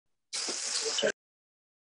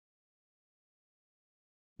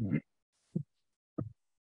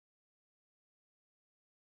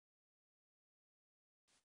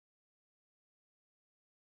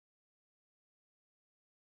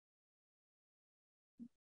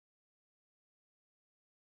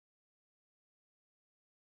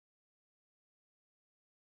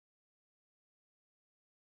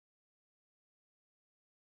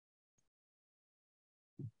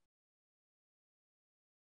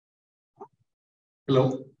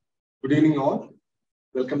Hello, good evening all.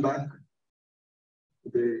 Welcome back to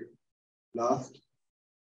the last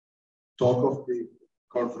talk of the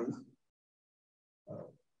conference.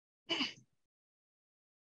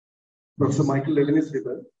 Professor Michael Levin is with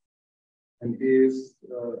us, and he is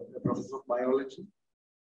a professor of biology,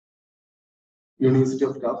 University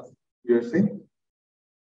of Tufts, USA.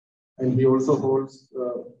 And he also holds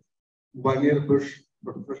 1-year Bush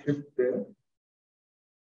professorship there.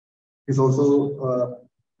 He's also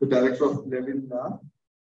the director of Levin Lab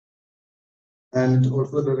and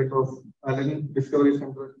also the director of Allen Discovery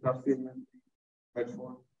Center at Tufts in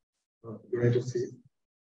Medford, United States.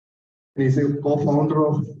 And he's a co-founder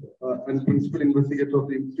of and principal investigator of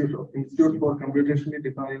the Institute for Computationally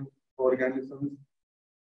Defined Organisms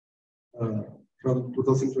from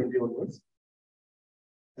 2020 onwards.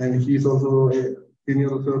 And he's also a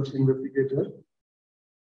senior research investigator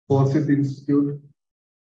for the Institute,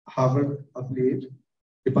 Harvard affiliate,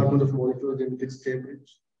 Department of Molecular Genetics,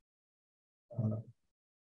 Cambridge,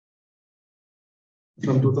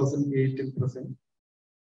 from 2008 till present.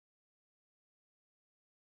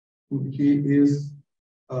 He is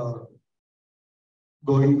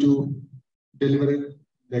going to deliver a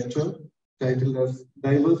lecture titled as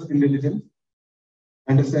Diverse Intelligence,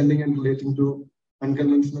 Understanding and Relating to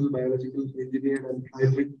Unconventional Biological, Engineered and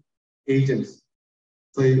Hybrid Agents.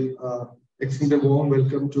 So I extend a warm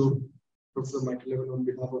welcome to Professor Michael Levin on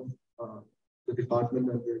behalf of the department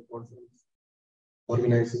and the conference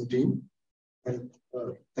organizing team. And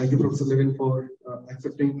thank you, Professor Levin, for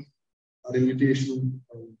accepting our invitation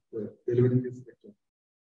and delivering this lecture.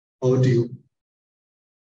 Over to you.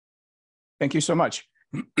 Thank you so much.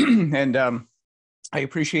 And I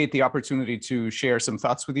appreciate the opportunity to share some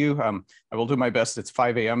thoughts with you. I will do my best. It's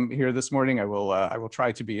 5 a.m. here this morning. I will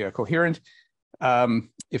try to be coherent.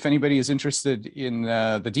 If anybody is interested in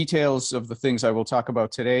the details of the things I will talk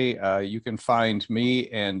about today, you can find me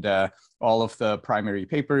and all of the primary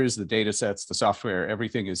papers, the data sets, the software,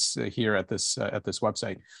 everything is here at this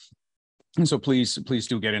website. And so please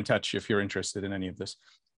do get in touch if you're interested in any of this.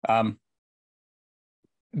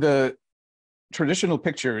 The traditional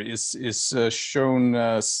picture is shown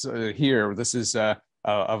here. This is a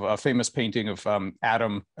famous painting of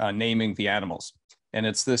Adam naming the animals. And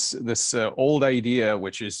it's this old idea,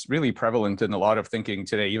 which is really prevalent in a lot of thinking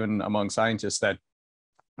today, even among scientists, that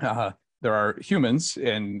there are humans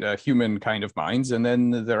and human kind of minds, and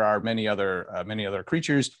then there are many other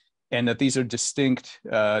creatures, and that these are distinct,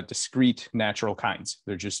 discrete natural kinds.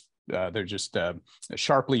 They're just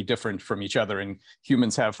sharply different from each other, and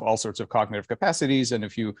humans have all sorts of cognitive capacities. And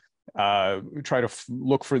if you try to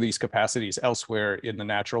look for these capacities elsewhere in the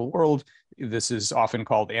natural world, this is often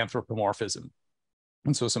called anthropomorphism.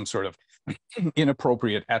 And so some sort of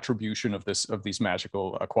inappropriate attribution of these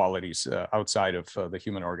magical qualities outside of the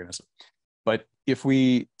human organism. But if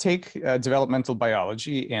we take developmental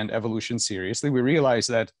biology and evolution seriously, we realize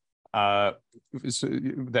that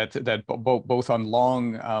both on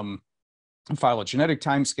long phylogenetic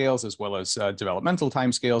timescales as well as developmental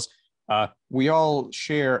timescales, we all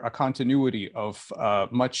share a continuity of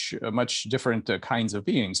much different kinds of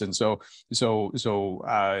beings, and so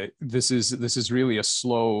this is really a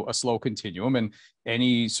slow continuum. And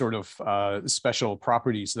any sort of special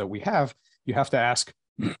properties that we have, you have to ask,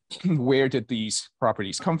 where did these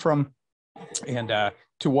properties come from, and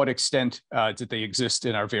to what extent did they exist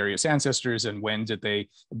in our various ancestors, and when did they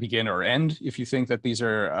begin or end, if you think that these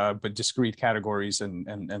are but discrete categories,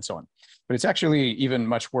 and so on. But it's actually even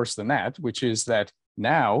much worse than that, which is that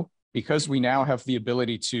now, because we now have the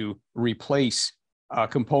ability to replace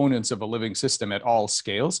components of a living system at all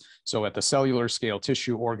scales, so at the cellular scale,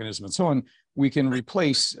 tissue, organism, and so on, we can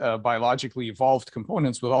replace biologically evolved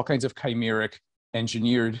components with all kinds of chimeric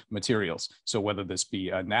engineered materials. So whether this be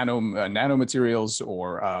nanomaterials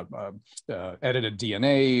or edited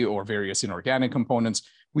DNA or various inorganic components,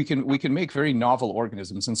 we can make very novel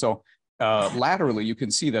organisms. And so laterally, you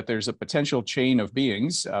can see that there's a potential chain of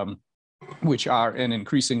beings which are and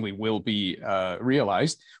increasingly will be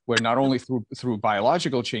realized, where not only through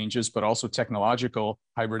biological changes, but also technological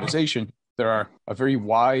hybridization, there are a very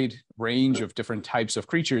wide range of different types of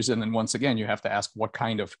creatures. And then once again, you have to ask, what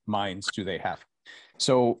kind of minds do they have?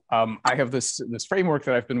 So I have this framework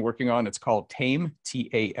that I've been working on. It's called TAME,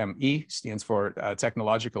 T-A-M-E, stands for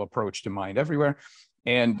Technological Approach to Mind Everywhere.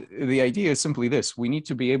 And the idea is simply this: we need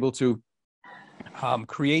to be able to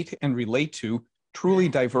create and relate to truly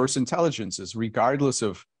diverse intelligences, regardless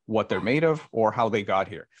of what they're made of or how they got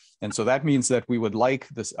here. And so that means that we would like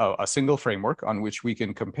this a single framework on which we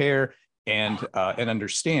can compare and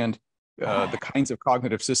understand the kinds of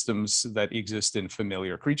cognitive systems that exist in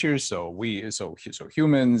familiar creatures. So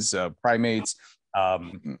humans, primates,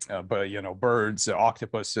 but birds,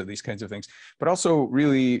 octopus, these kinds of things, but also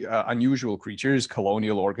really unusual creatures,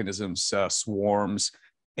 colonial organisms, swarms,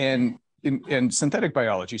 and synthetic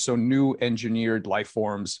biology. So new engineered life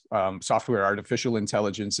forms, software, artificial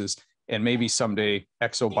intelligences, and maybe someday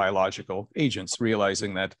exobiological agents,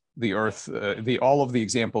 realizing that the Earth, all of the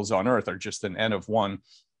examples on Earth are just an N of one,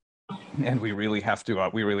 and we really have to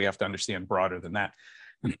understand broader than that.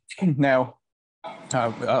 Now,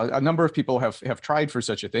 a number of people have tried for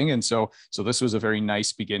such a thing, and so this was a very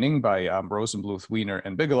nice beginning by Rosenbluth, Wiener,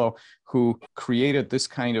 and Bigelow, who created this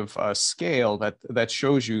kind of scale that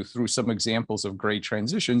shows you through some examples of great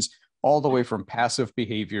transitions, all the way from passive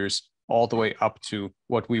behaviors all the way up to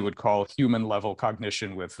what we would call human level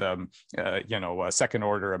cognition with, a second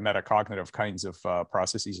order, metacognitive kinds of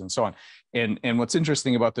processes and so on. And what's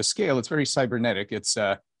interesting about the scale, it's very cybernetic. It's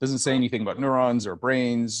doesn't say anything about neurons or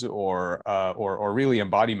brains or really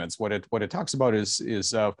embodiments. What it talks about is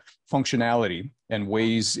functionality and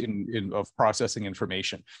ways of processing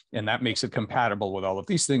information, and that makes it compatible with all of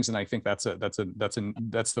these things. And I think that's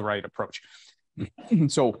the right approach.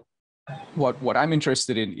 So what I'm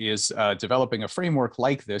interested in is developing a framework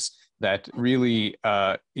like this that really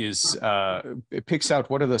it picks out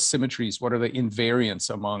what are the symmetries, what are the invariants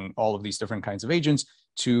among all of these different kinds of agents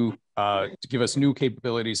to give us new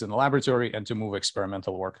capabilities in the laboratory and to move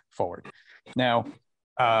experimental work forward. Now,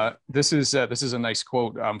 this is a nice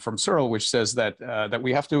quote from Searle, which says that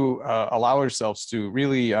we have to allow ourselves to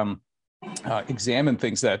really examine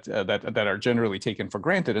things that are generally taken for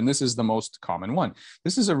granted, and this is the most common one.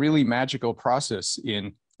 This is a really magical process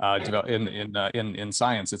in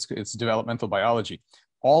science. It's developmental biology.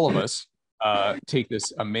 All of us take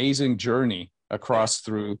this amazing journey across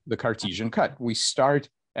through the Cartesian cut. We start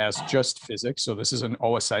as just physics, so this is an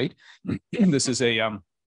oocyte. This is a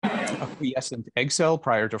quiescent egg cell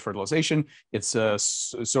prior to fertilization. It's a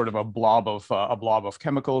sort of a blob of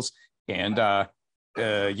chemicals, and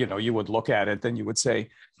you would look at it, then you would say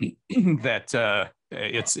that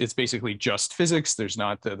it's basically just physics. There's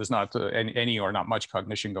not any or not much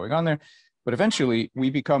cognition going on there. But eventually, we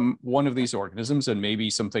become one of these organisms, and maybe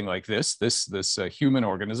something like this human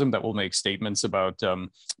organism that will make statements about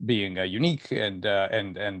being unique and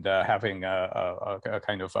having a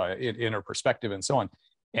kind of inner perspective and so on.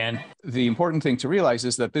 And the important thing to realize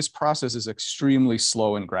is that this process is extremely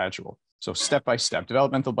slow and gradual. So step by step,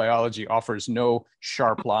 developmental biology offers no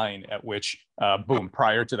sharp line at which, boom,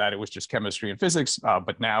 prior to that, it was just chemistry and physics,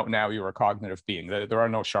 but now you're a cognitive being. There are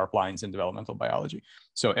no sharp lines in developmental biology.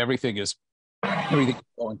 So everything is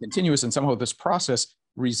slow and continuous, and somehow this process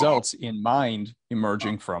results in mind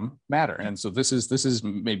emerging from matter. And so this is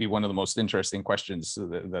maybe one of the most interesting questions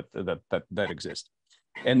that exist.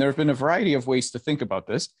 And there have been a variety of ways to think about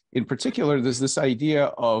this. In particular, there's this idea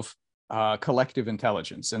of collective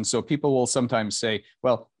intelligence. And so people will sometimes say,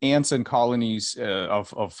 well, ants and colonies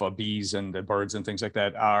of bees and birds and things like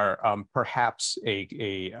that are perhaps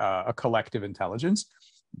a collective intelligence.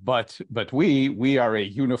 But we are a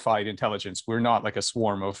unified intelligence. We're not like a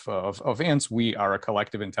swarm of ants. We are a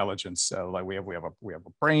collective intelligence. Like we have a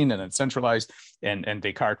brain, and it's centralized. And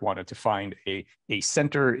Descartes wanted to find a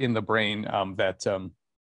center in the brain that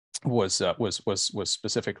was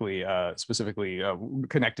specifically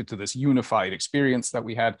connected to this unified experience that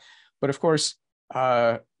we had. But of course,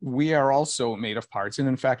 we are also made of parts, and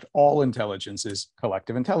in fact, all intelligence is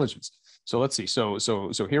collective intelligence. So let's see. So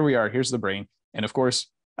here we are. Here's the brain, and of course,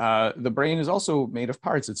 the brain is also made of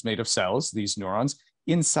parts. It's made of cells, these neurons.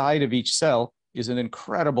 Inside of each cell is an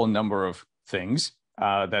incredible number of things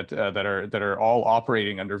that are all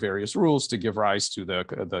operating under various rules to give rise to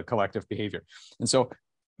the collective behavior. And so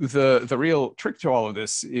the real trick to all of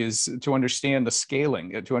this is to understand the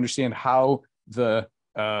scaling, to understand how the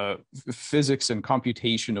physics and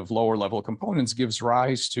computation of lower level components gives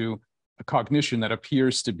rise to a cognition that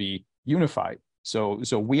appears to be unified. So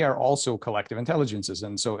we are also collective intelligences,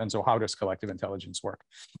 and so how does collective intelligence work?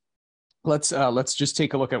 Let's just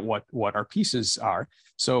take a look at what our pieces are.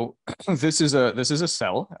 So this is a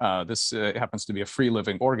cell. This happens to be a free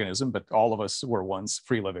living organism, but all of us were once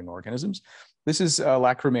free living organisms. This is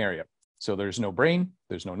lacrimaria. So there's no brain,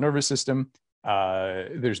 there's no nervous system,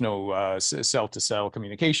 there's no cell to cell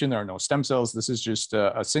communication. There are no stem cells. This is just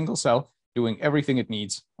a single cell doing everything it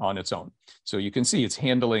needs on its own. So you can see it's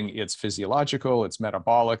handling its physiological, its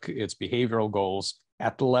metabolic, its behavioral goals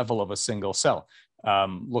at the level of a single cell.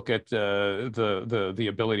 Look at the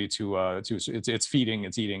ability to it's feeding,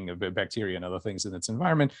 it's eating bacteria and other things in its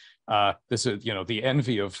environment. This is the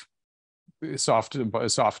envy of soft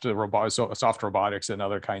robotics and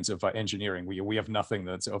other kinds of engineering. We have nothing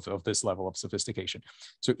that's of this level of sophistication.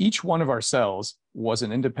 So each one of our cells was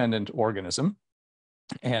an independent organism,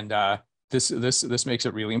 and this makes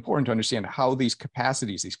it really important to understand how these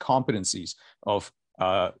capacities, these competencies of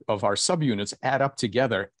our subunits add up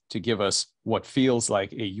together to give us what feels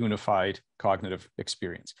like a unified cognitive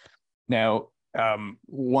experience. Now,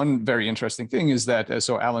 one very interesting thing is that,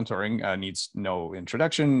 so Alan Turing needs no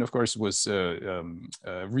introduction, of course, was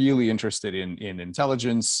really interested in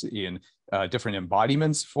intelligence, in different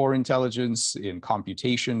embodiments for intelligence, in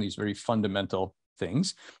computation, these very fundamental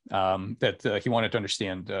things that he wanted to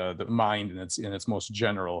understand the mind in its most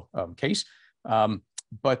general case.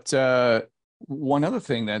 But one other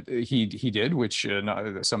thing that he did, which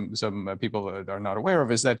some people are not aware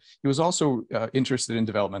of, is that he was also interested in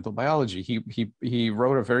developmental biology. He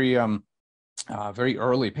wrote a very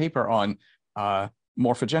early paper on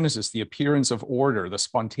morphogenesis, the appearance of order, the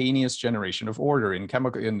spontaneous generation of order in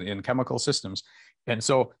chemical systems. And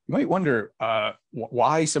so you might wonder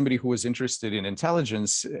why somebody who was interested in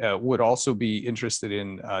intelligence would also be interested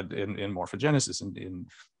in morphogenesis and in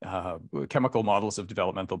chemical models of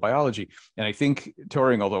developmental biology. And I think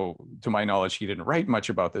Turing, although to my knowledge he didn't write much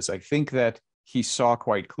about this, I think that he saw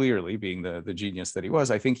quite clearly, being the genius that he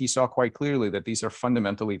was, I think he saw quite clearly that these are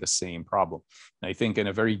fundamentally the same problem. And I think in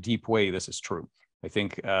a very deep way this is true. I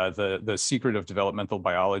think the secret of developmental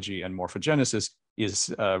biology and morphogenesis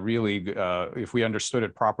is really, if we understood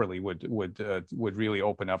it properly, would really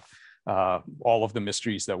open up all of the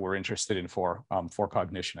mysteries that we're interested in for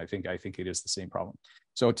cognition. I think it is the same problem.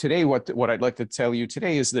 So today, what I'd like to tell you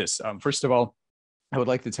today is this. First of all, I would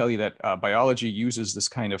like to tell you that biology uses this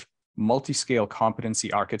kind of multi-scale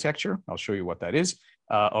competency architecture. I'll show you what that is,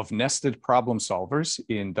 of nested problem solvers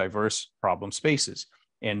in diverse problem spaces.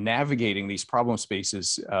 And navigating these problem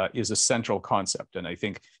spaces is a central concept. And I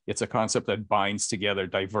think it's a concept that binds together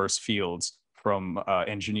diverse fields from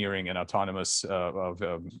engineering and autonomous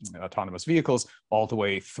vehicles all the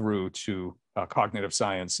way through to cognitive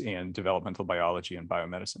science and developmental biology and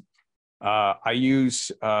biomedicine. I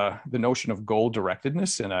use the notion of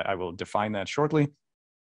goal-directedness, and I will define that shortly,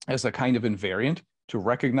 as a kind of invariant to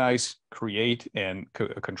recognize, create, and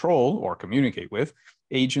control or communicate with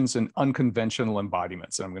agents and unconventional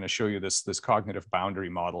embodiments. And I'm going to show you this cognitive boundary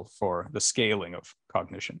model for the scaling of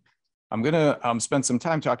cognition. I'm going to spend some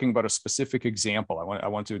time talking about a specific example. I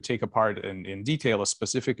want to take apart in detail a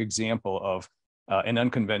specific example of an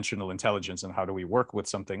unconventional intelligence and how do we work with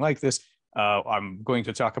something like this. I'm going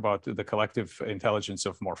to talk about the collective intelligence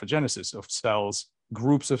of morphogenesis, of cells,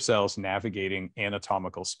 groups of cells navigating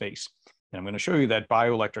anatomical space. And I'm going to show you that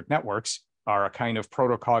bioelectric networks are a kind of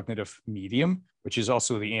protocognitive medium, which is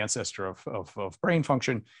also the ancestor of brain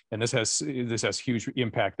function. And this has huge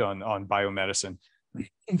impact on biomedicine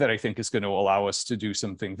that I think is going to allow us to do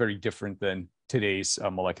something very different than today's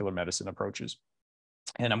molecular medicine approaches.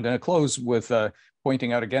 And I'm going to close with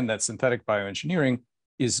pointing out again that synthetic bioengineering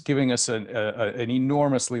is giving us an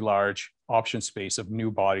enormously large option space of new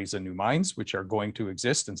bodies and new minds, which are going to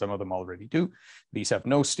exist, and some of them already do. These have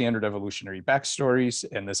no standard evolutionary backstories,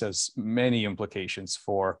 and this has many implications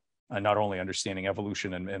for not only understanding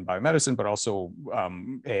evolution and biomedicine, but also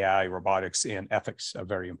AI, robotics, and ethics,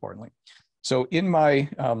 very importantly. So in my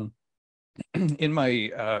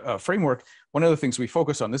framework, one of the things we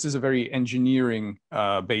focus on, this is a very engineering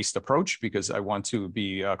based approach because I want to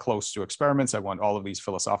be close to experiments. I want all of these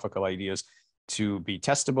philosophical ideas to be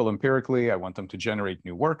testable empirically. I want them to generate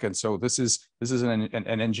new work. And so this is an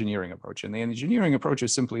engineering approach. And the engineering approach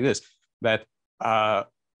is simply this, that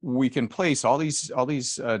we can place all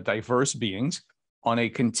these diverse beings on a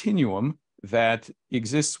continuum that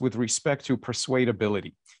exists with respect to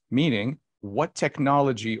persuadability, meaning what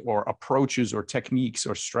technology or approaches or techniques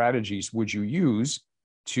or strategies would you use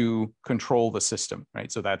to control the system,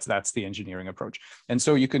 right? So that's the engineering approach. And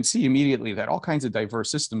so you can see immediately that all kinds of diverse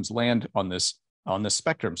systems land on this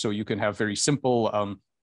spectrum. So you can have very simple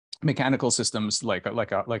mechanical systems like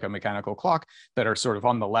a mechanical clock that are sort of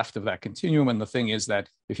on the left of that continuum. And the thing is that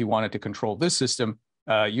if you wanted to control this system,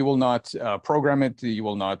 you will not program it, you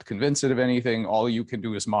will not convince it of anything. All you can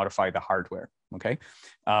do is modify the hardware. Okay,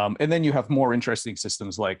 and then you have more interesting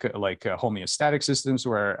systems like homeostatic systems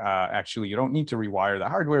where actually you don't need to rewire the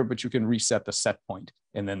hardware, but you can reset the set point,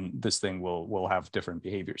 and then this thing will have different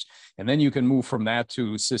behaviors. And then you can move from that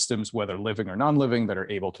to systems, whether living or non-living, that are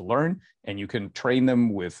able to learn, and you can train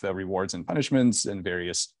them with rewards and punishments and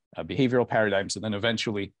various behavioral paradigms. And then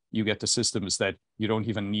eventually you get to systems that you don't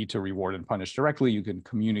even need to reward and punish directly. You can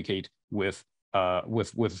communicate with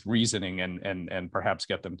reasoning and perhaps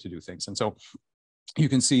get them to do things. And so you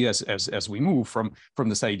can see as we move from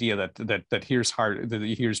this idea that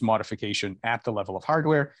here's modification at the level of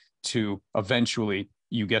hardware to eventually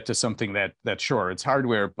you get to something that sure, it's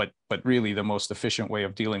hardware, but really the most efficient way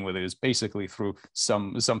of dealing with it is basically through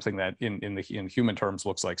something that in human terms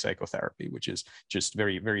looks like psychotherapy, which is just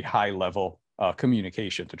very, very high level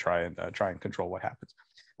communication to try and control what happens.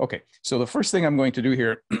 Okay, so the first thing I'm going to do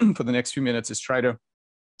here for the next few minutes is try to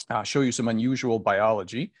show you some unusual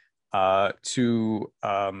biology to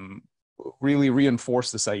really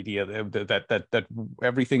reinforce this idea that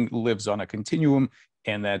everything lives on a continuum,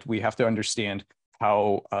 and that we have to understand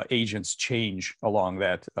how agents change along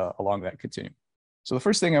that continuum. So the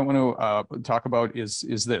first thing I want to talk about is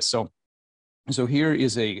this. So here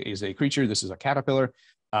is a creature. This is a caterpillar.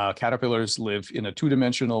 Caterpillars live in a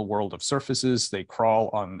two-dimensional world of surfaces. They crawl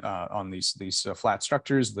on these flat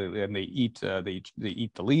structures, and they eat the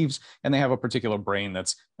leaves, and they have a particular brain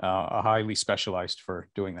that's highly specialized for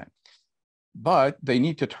doing that. But they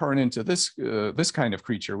need to turn into this kind of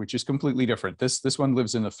creature, which is completely different. This one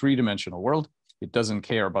lives in a three-dimensional world. It doesn't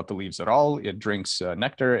care about the leaves at all. It drinks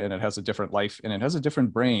nectar, and it has a different life, and it has a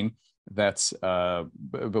different brain that's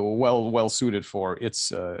well suited for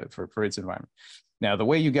its environment. Now, the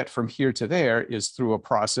way you get from here to there is through a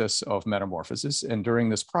process of metamorphosis, and during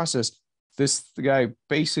this process, this guy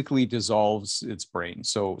basically dissolves its brain.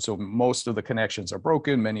 So most of the connections are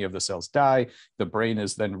broken. Many of the cells die. The brain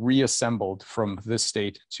is then reassembled from this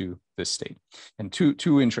state to this state. And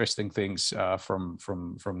two interesting things from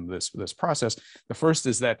this process. The first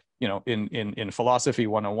is that, you know, in philosophy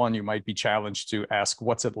 101, you might be challenged to ask,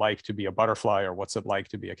 what's it like to be a butterfly, or what's it like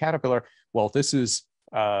to be a caterpillar? Well, this is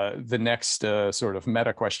the next sort of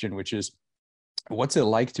meta question, which is, what's it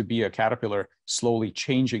like to be a caterpillar slowly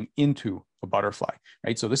changing into a butterfly,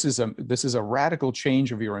 right? So this is a radical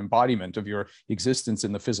change of your embodiment, of your existence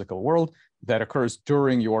in the physical world, that occurs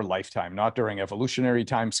during your lifetime, not during evolutionary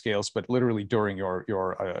time scales, but literally during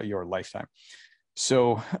your lifetime.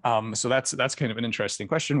 So that's kind of an interesting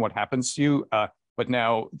question. What happens to you? But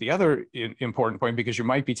now the other important point, because you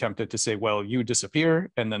might be tempted to say, well, you disappear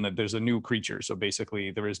and then there's a new creature. So basically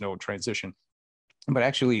there is no transition. But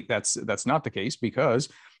actually, that's not the case, because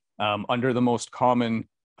under the most common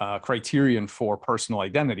criterion for personal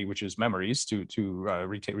identity, which is memories,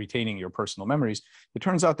 retaining your personal memories, it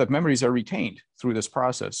turns out that memories are retained through this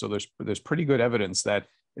process. So there's pretty good evidence that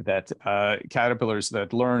caterpillars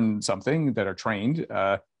that learn something, that are trained,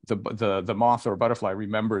 the moth or butterfly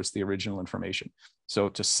remembers the original information. So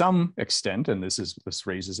to some extent, and this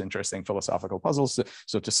raises interesting philosophical puzzles.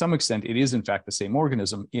 So to some extent, it is in fact the same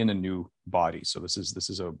organism in a new body. So this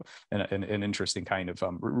is an interesting kind of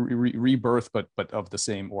rebirth, but of the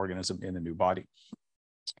same organism in a new body.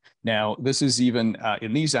 Now, this is even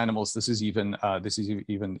in these animals. This is even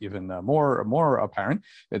more apparent.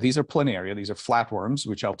 These are planaria. These are flatworms,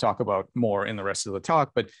 which I'll talk about more in the rest of the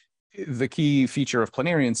talk. But the key feature of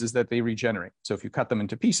planarians is that they regenerate. So if you cut them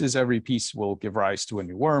into pieces, every piece will give rise to a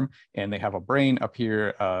new worm, and they have a brain up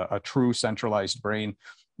here, a true centralized brain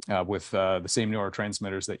with the same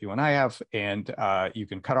neurotransmitters that you and I have, and you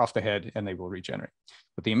can cut off the head and they will regenerate.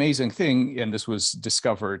 But the amazing thing, and this was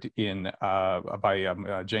discovered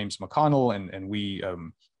by James McConnell, and we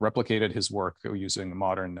replicated his work using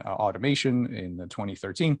modern automation in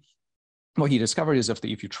 2013. What he discovered is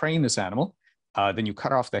if you train this animal, then you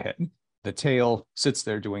cut off the head, the tail sits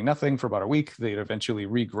there doing nothing for about a week. It eventually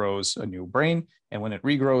regrows a new brain. And when it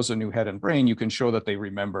regrows a new head and brain, you can show that they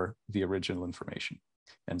remember the original information.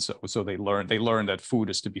 And so they learn that food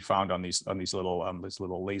is to be found on these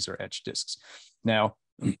little laser etched discs. Now,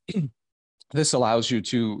 this allows you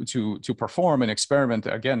to perform an experiment,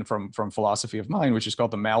 again, from philosophy of mind, which is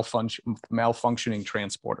called the malfunctioning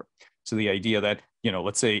transporter. So the idea that, you know,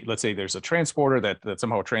 let's say there's a transporter that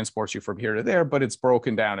somehow transports you from here to there, but it's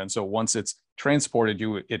broken down. And so once it's transported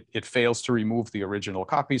you, it fails to remove the original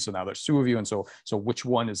copy. So now there's two of you. And so which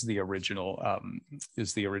one is the original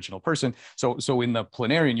person? So in the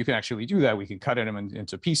planarian, you can actually do that. We can cut them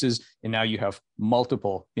into pieces. And now you have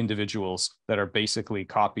multiple individuals that are basically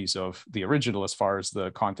copies of the original as far as the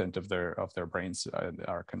content of their brains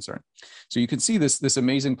are concerned. So you can see this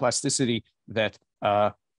amazing plasticity that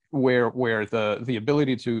where the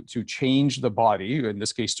ability to change the body, in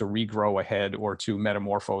this case to regrow a head or to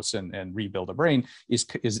metamorphose and rebuild a brain, is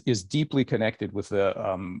deeply connected with the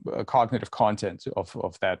cognitive content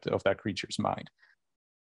of that creature's mind.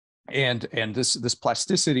 And this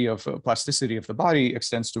plasticity of the body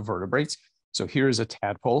extends to vertebrates. So here is a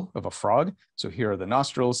tadpole of a frog. So here are the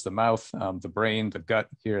nostrils, the mouth, the brain, the gut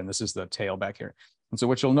here, and this is the tail back here. And so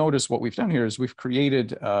what you'll notice, what we've done here is we've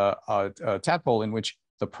created a tadpole in which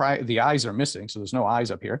the eyes are missing, so there's no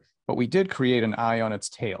eyes up here, but we did create an eye on its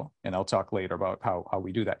tail, and I'll talk later about how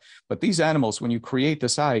we do that. But these animals, when you create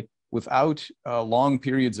this eye, without long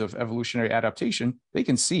periods of evolutionary adaptation, they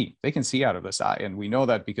can see out of this eye. And we know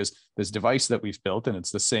that because this device that we've built, and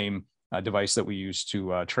it's the same device that we use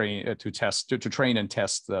to train and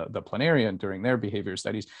test the planarian during their behavior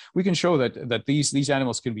studies, we can show that these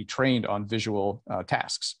animals can be trained on visual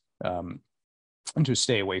tasks. And to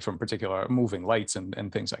stay away from particular moving lights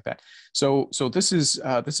and things like that. So this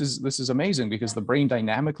is amazing, because the brain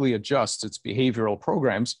dynamically adjusts its behavioral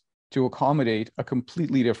programs to accommodate a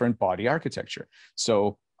completely different body architecture.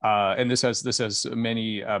 So and this has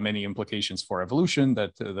many implications for evolution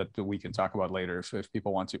that we can talk about later if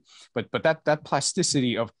people want to. But that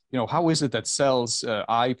plasticity of, how is it that cells,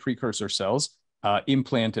 eye precursor cells,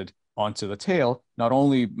 implanted onto the tail, not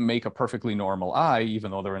only make a perfectly normal eye, even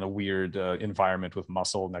though they're in a weird environment with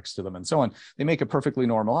muscle next to them and so on, they make a perfectly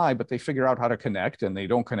normal eye, but they figure out how to connect, and they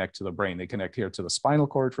don't connect to the brain. They connect here to the spinal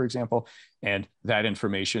cord, for example, and that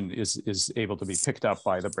information is able to be picked up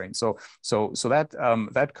by the brain. So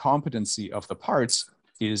that competency of the parts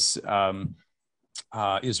is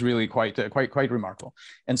really quite remarkable.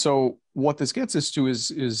 And so what this gets us to is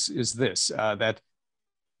this, that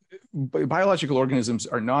biological organisms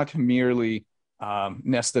are not merely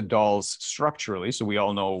nested dolls structurally. So we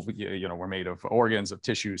all know, we're made of organs, of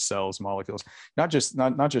tissues, cells, molecules, not just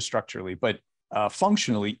structurally, but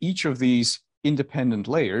functionally. Each of these independent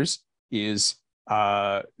layers is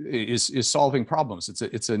solving problems.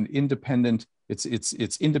 It's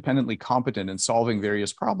independently competent in solving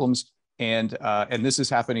various problems. And this is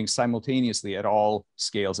happening simultaneously at all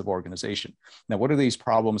scales of organization. Now, what are these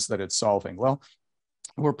problems that it's solving? Well,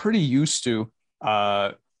 we're pretty used to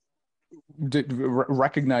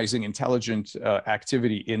recognizing intelligent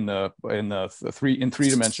activity in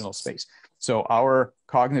three-dimensional space. So our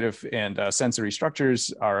cognitive and sensory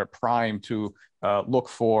structures are primed to look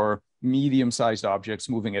for medium-sized objects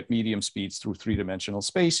moving at medium speeds through three-dimensional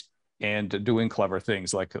space and doing clever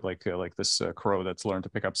things like this crow that's learned to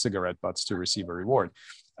pick up cigarette butts to receive a reward.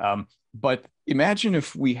 But imagine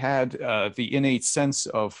if we had the innate sense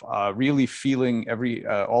of really feeling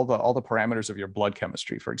all the parameters of your blood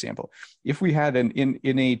chemistry, for example. If we had an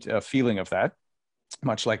innate feeling of that,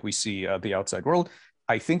 much like we see the outside world,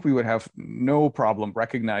 I think we would have no problem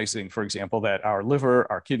recognizing, for example, that our liver,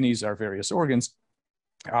 our kidneys, our various organs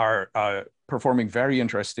are performing very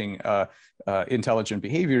interesting intelligent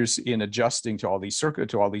behaviors in adjusting to all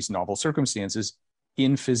these novel circumstances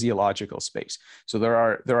in physiological space. So there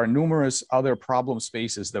are numerous other problem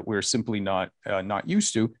spaces that we're simply not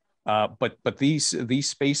used to, but these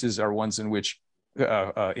spaces are ones in which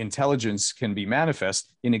intelligence can be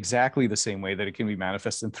manifest in exactly the same way that it can be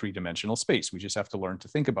manifest in three-dimensional space. We just have to learn to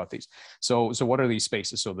think about these. So what are these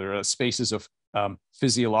spaces? So there are spaces of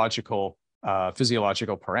physiological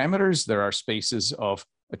parameters. There are spaces of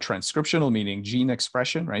transcriptional, meaning gene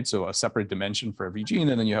expression, right? So a separate dimension for every gene,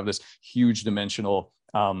 and then you have this huge dimensional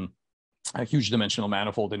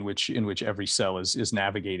manifold in which every cell is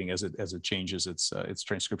navigating as it changes its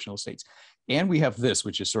transcriptional states. And we have this,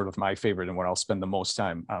 which is sort of my favorite and what I'll spend the most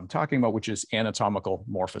time talking about, which is anatomical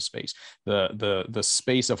morphospace, the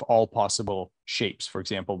space of all possible shapes. For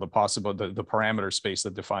example, the parameter space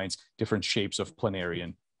that defines different shapes of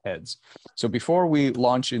planarian heads. So before we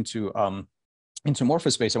launch into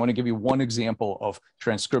morphospace, I want to give you one example of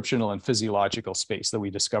transcriptional and physiological space that we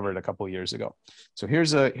discovered a couple of years ago. So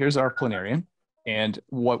here's our planarian, and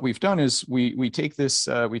what we've done is we take this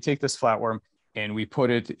flatworm and we put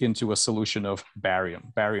it into a solution of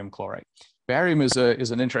barium chloride. Barium is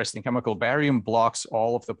an interesting chemical. Barium blocks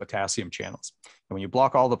all of the potassium channels. And when you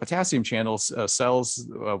block all the potassium channels, cells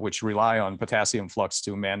which rely on potassium flux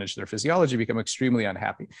to manage their physiology become extremely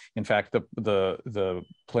unhappy. In fact, the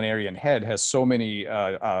planarian head has so many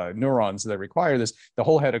neurons that require this, the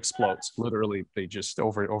whole head explodes. Literally, they just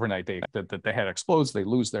overnight, the head explodes, they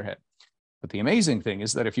lose their head. But the amazing thing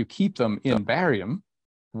is that if you keep them in barium,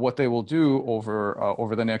 what they will do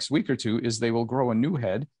over the next week or two is they will grow a new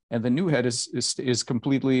head, and the new head is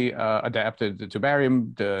completely adapted to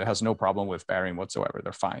barium, has no problem with barium whatsoever.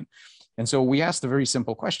 They're fine. And so we asked a very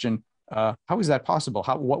simple question: how is that possible?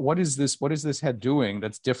 What is this head doing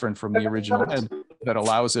that's different from the original head that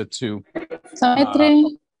allows it to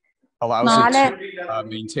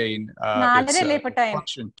maintain its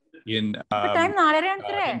function in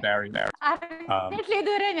barium?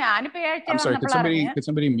 I'm sorry, could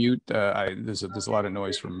somebody mute? There's a lot of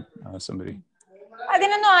noise from somebody.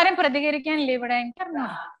 അതിനൊന്നും ആരും പ്രതികരിക്കാനില്ല ഇവിടെ.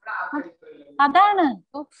 അതാണ്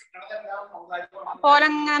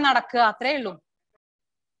പോലങ്ങനെ നടക്കുക, അത്രേ ഉള്ളൂ.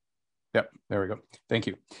 Yep, there we go. Thank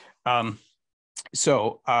you.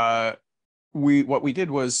 What we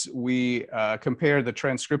did was we compared the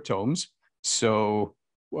transcriptomes. So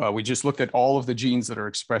we just looked at all of the genes that are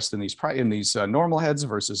expressed in these normal heads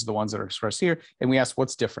versus the ones that are expressed here, and we asked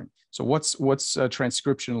what's different. So what's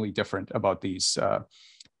transcriptionally different about these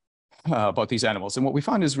animals? And what we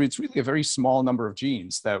found is it's really a very small number of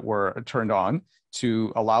genes that were turned on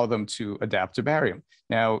to allow them to adapt to barium.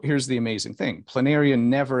 Now, here's the amazing thing: planaria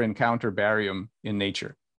never encounter barium in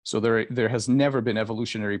nature. So there has never been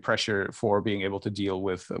evolutionary pressure for being able to deal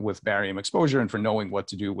with barium exposure and for knowing what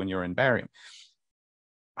to do when you're in barium.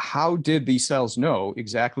 How did these cells know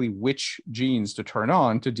exactly which genes to turn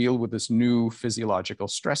on to deal with this new physiological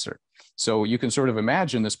stressor? So you can sort of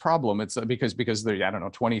imagine this problem. It's because there, I don't know,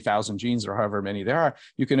 20,000 genes or however many there are.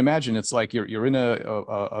 You can imagine it's like you're in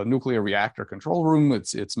a nuclear reactor control room.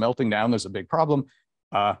 It's melting down. There's a big problem.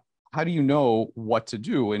 How do you know what to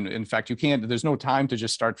do? And in fact, there's no time to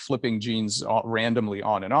just start flipping genes randomly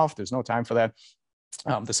on and off. There's no time for that.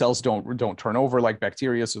 The cells don't turn over like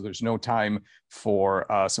bacteria, so there's no time for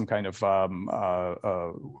some kind of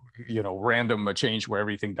random change where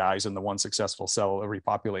everything dies and the one successful cell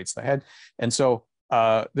repopulates the head. And so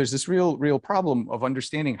there's this real problem of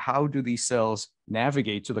understanding how do these cells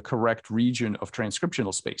navigate to the correct region of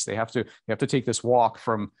transcriptional space. They have to take this walk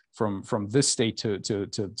from this state to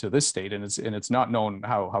this state, and it's not known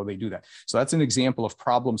how they do that. So that's an example of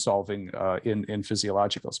problem solving in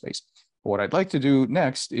physiological space. What I'd like to do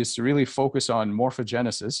next is to really focus on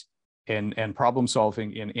morphogenesis and problem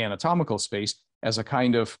solving in anatomical space as a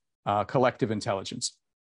kind of collective intelligence.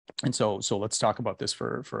 And so let's talk about this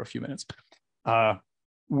for a few minutes.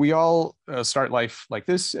 We all start life like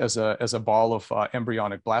this, as a ball of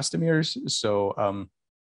embryonic blastomeres. So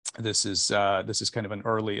this is kind of an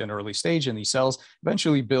early stage, and these cells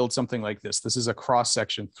eventually build something like this. This is a cross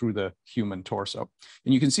section through the human torso,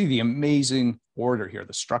 and you can see the amazing order here,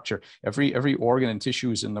 the structure. Every organ and tissue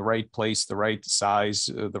is in the right place, the right size,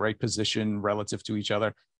 the right position relative to each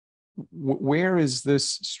other. Where is this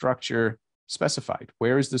structure specified?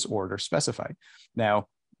 Where is this order specified? Now,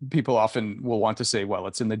 people often will want to say, well,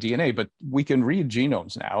 it's in the DNA, but we can read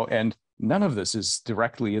genomes now, and none of this is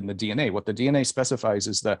directly in the DNA. What the DNA specifies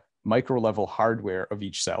is the micro-level hardware of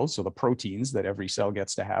each cell, so the proteins that every cell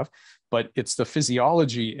gets to have, but it's the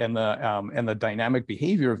physiology and the dynamic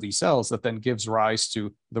behavior of these cells that then gives rise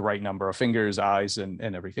to the right number of fingers, eyes, and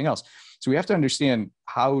everything else. So we have to understand,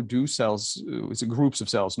 how do groups of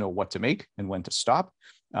cells know what to make and when to stop?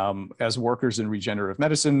 As workers in regenerative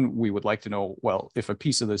medicine, we would like to know, well, if a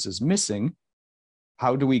piece of this is missing,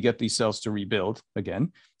 how do we get these cells to rebuild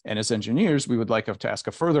again? And as engineers, we would like to ask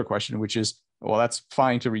a further question, which is, well, that's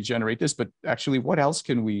fine to regenerate this, but actually, what else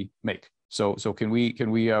can we make? So can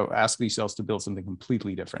we ask these cells to build something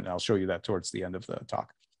completely different? And I'll show you that towards the end of the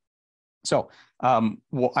talk. So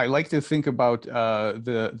I like to think about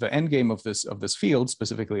the end game of this field,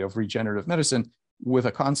 specifically of regenerative medicine, with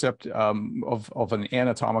a concept of an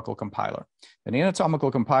anatomical compiler. An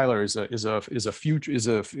anatomical compiler is an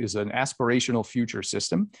aspirational future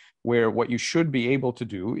system where what you should be able to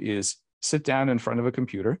do is sit down in front of a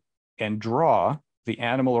computer and draw the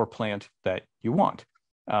animal or plant that you want.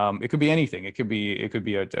 It could be anything. It could be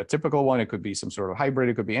a typical one. It could be some sort of hybrid.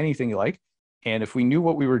 It could be anything you like. And if we knew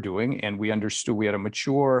what we were doing and we understood, we had a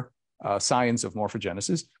mature science of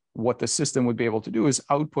morphogenesis, what the system would be able to do is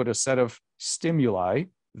output a set of stimuli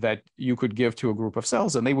that you could give to a group of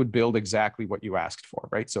cells, and they would build exactly what you asked for,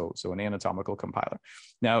 right? So an anatomical compiler.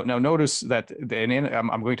 Now notice that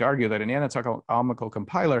I'm going to argue that an anatomical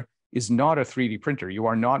compiler is not a 3D printer. You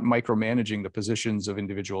are not micromanaging the positions of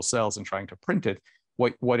individual cells and trying to print it.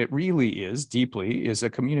 What it really is, deeply, is a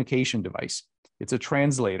communication device. It's a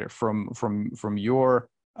translator from your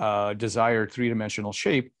desired three-dimensional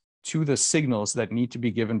shape to the signals that need to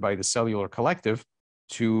be given by the cellular collective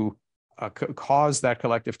to cause that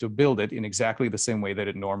collective to build it in exactly the same way that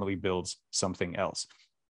it normally builds something else.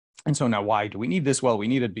 And so now, why do we need this? Well, we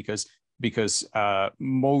need it because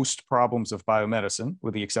most problems of biomedicine,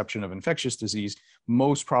 with the exception of infectious disease,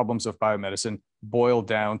 most problems of biomedicine boil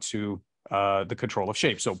down to the control of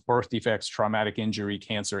shape. So birth defects, traumatic injury,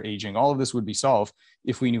 cancer, aging, all of this would be solved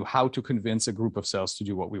if we knew how to convince a group of cells to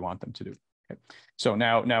do what we want them to do. Okay. So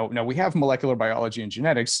now we have molecular biology and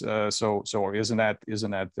genetics. So isn't that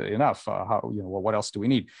enough? Well, what else do we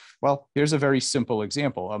need? Well, here's a very simple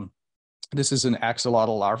example. This is an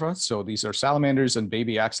axolotl larva. So these are salamanders, and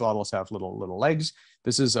baby axolotls have little legs.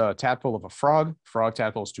 This is a tadpole of a frog. Frog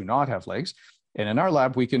tadpoles do not have legs. And in our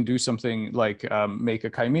lab, we can do something like make a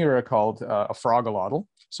chimera called a frogolotl.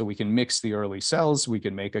 So we can mix the early cells. We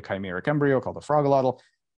can make a chimeric embryo called a frogolotl.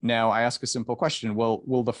 Now I ask a simple question.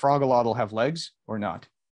 Will the frogolotl have legs or not?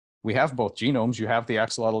 We have both genomes. You have the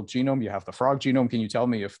axolotl genome, you have the frog genome. Can you tell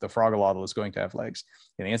me if the frogolotl is going to have legs?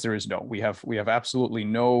 And the answer is no. We have absolutely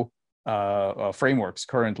no frameworks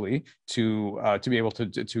currently to be able to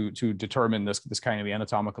determine this kind of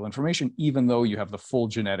anatomical information, even though you have the full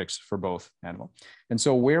genetics for both animal. And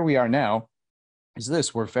so where we are now is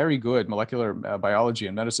this: we're very good, molecular biology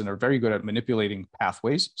and medicine are very good at manipulating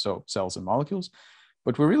pathways, so cells and molecules,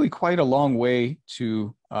 but we're really quite a long way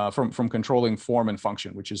to from controlling form and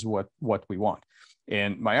function, which is what we want.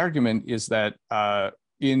 And my argument is that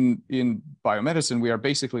in biomedicine, we are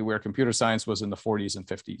basically where computer science was in the 40s and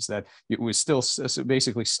 50s, that it was still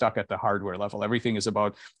basically stuck at the hardware level. Everything is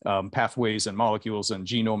about pathways and molecules and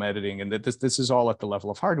genome editing, and that this is all at the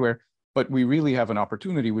level of hardware. But we really have an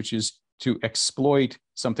opportunity, which is to exploit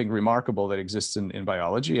something remarkable that exists in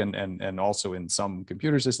biology and also in some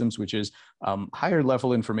computer systems, which is higher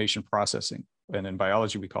level information processing. And in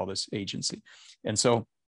biology, we call this agency. And so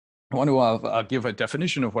I want to give a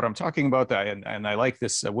definition of what I'm talking about. And I like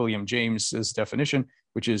this William James's definition,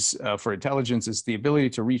 which is for intelligence is the ability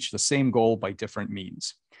to reach the same goal by different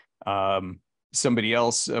means. Somebody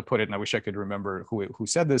else put it, and I wish I could remember who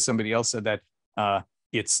said this. Somebody else said that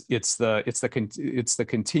it's the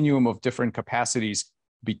continuum of different capacities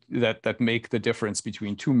that make the difference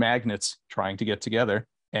between two magnets trying to get together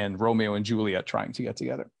and Romeo and Juliet trying to get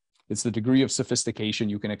together. It's the degree of sophistication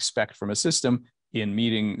you can expect from a system in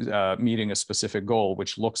meeting a specific goal,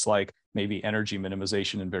 which looks like maybe energy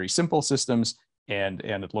minimization in very simple systems, and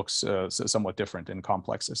it looks somewhat different in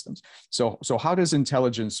complex systems. So how does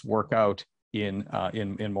intelligence work out in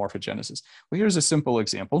morphogenesis? Well, here's a simple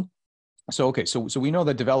example. So we know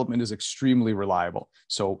that development is extremely reliable.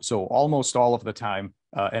 So almost all of the time,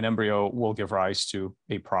 an embryo will give rise to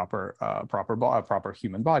a proper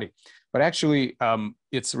human body. But actually,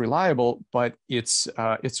 it's reliable, but it's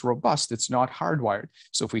robust. It's not hardwired.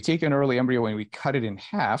 So if we take an early embryo and we cut it in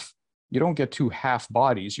half, you don't get two half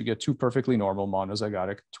bodies. You get two perfectly normal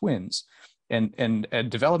monozygotic twins. And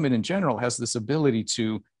development in general has this ability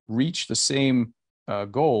to reach the same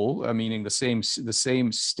goal, meaning the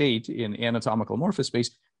same state in anatomical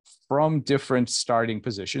morphospace from different starting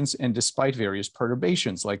positions, and despite various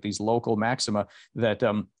perturbations like these local maxima that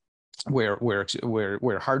where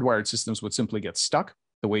hardwired systems would simply get stuck.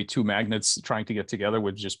 The way two magnets trying to get together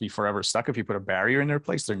would just be forever stuck. If you put a barrier in their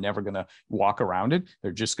place, they're never going to walk around it.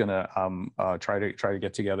 They're just going to try to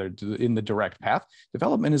get together in the direct path.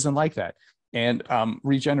 Development isn't like that. And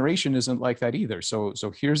regeneration isn't like that either. So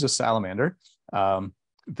here's a salamander.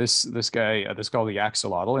 This called the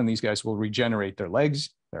axolotl, and these guys will regenerate their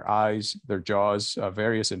legs, their eyes, their jaws,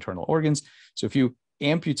 various internal organs. So if you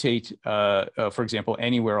amputate, for example,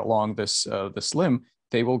 anywhere along this limb,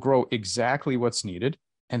 they will grow exactly what's needed,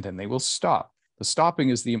 and then they will stop. The stopping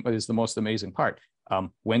is the most amazing part.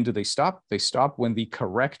 When do they stop? They stop when the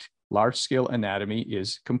correct large-scale anatomy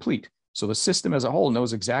is complete. So the system as a whole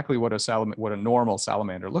knows exactly what a normal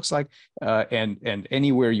salamander looks like, and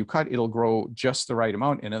anywhere you cut, it'll grow just the right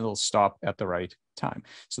amount, and it'll stop at the right time.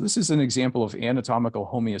 So this is an example of anatomical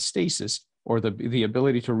homeostasis, or the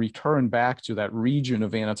ability to return back to that region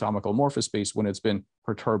of anatomical morphospace when it's been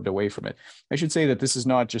perturbed away from it. I should say that this is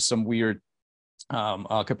not just some weird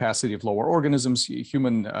capacity of lower organisms.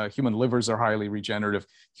 Human livers are highly regenerative.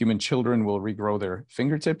 Human children will regrow their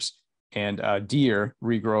fingertips. And deer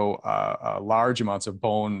regrow large amounts of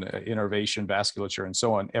bone, innervation, vasculature, and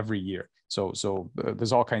so on every year. So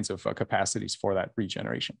there's all kinds of capacities for that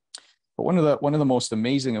regeneration. But one of the most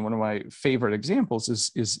amazing and one of my favorite examples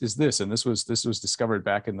is this, and this was discovered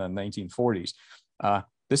back in the 1940s.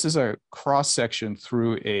 This is a cross section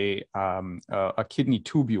through a kidney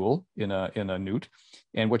tubule in a newt,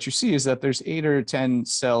 and what you see is that there's 8 or 10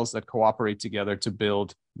 cells that cooperate together to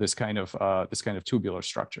build this kind of tubular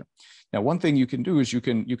structure. Now, one thing you can do is you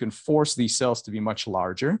can force these cells to be much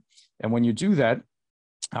larger, and when you do that,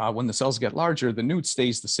 when the cells get larger, the newt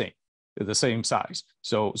stays the same size.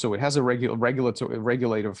 So it has a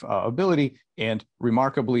regulative ability, and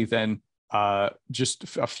remarkably, then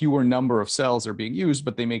just a fewer number of cells are being used,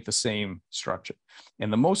 but they make the same structure.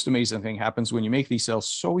 And the most amazing thing happens when you make these cells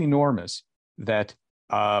so enormous that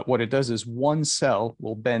what it does is one cell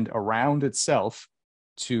will bend around itself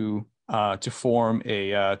to form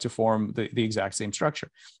the exact same structure.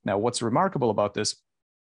 Now, what's remarkable about this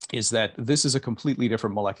is that this is a completely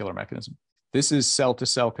different molecular mechanism. This is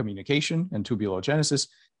cell-to-cell communication and tubulogenesis.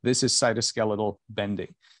 This is cytoskeletal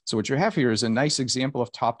bending. So what you have here is a nice example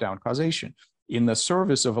of top-down causation. In the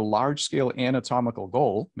service of a large-scale anatomical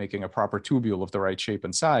goal, making a proper tubule of the right shape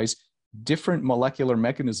and size, different molecular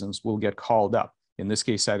mechanisms will get called up. In this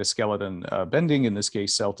case, cytoskeleton bending. In this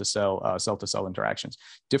case, cell-to-cell interactions.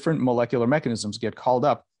 Different molecular mechanisms get called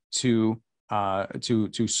up to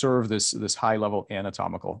serve this high-level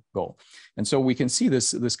anatomical goal. And so we can see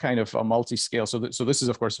this kind of a multi-scale. So this is,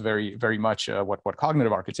 of course, very, very much what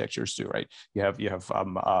cognitive architectures do, right? You have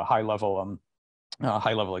a high-level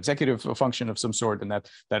executive function of some sort, and that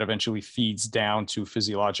eventually feeds down to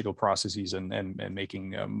physiological processes and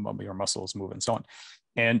making your muscles move and so on.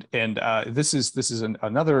 And this is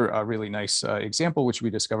another really nice example which we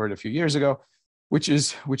discovered a few years ago, which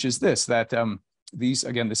is this, that these,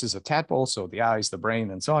 again, this is a tadpole, so the eyes, the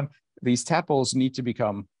brain, and so on. These tadpoles need to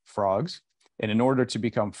become frogs. And in order to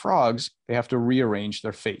become frogs, they have to rearrange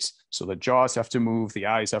their face. So the jaws have to move, the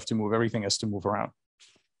eyes have to move, everything has to move around.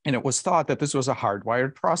 And it was thought that this was a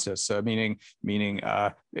hardwired process, meaning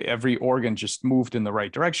every organ just moved in the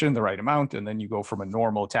right direction, the right amount, and then you go from a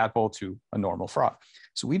normal tadpole to a normal frog.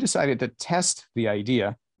 So we decided to test the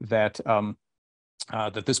idea that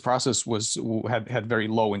that this process had very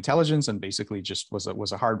low intelligence and basically just was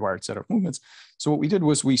a hardwired set of movements. So what we did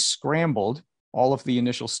was we scrambled all of the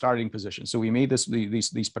initial starting positions. So we made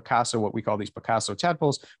these Picasso, what we call these Picasso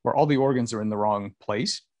tadpoles, where all the organs are in the wrong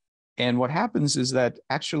place. And what happens is that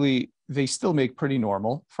actually they still make pretty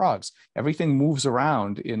normal frogs. Everything moves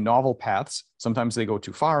around in novel paths. Sometimes they go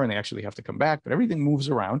too far and they actually have to come back, but everything moves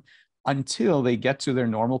around until they get to their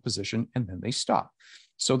normal position and then they stop.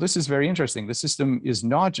 So this is very interesting. The system is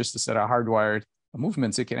not just a set of hardwired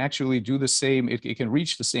movements. It can actually do the same. It can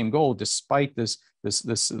reach the same goal despite this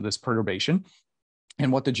perturbation.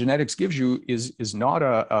 And what the genetics gives you is not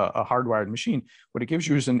a hardwired machine. What it gives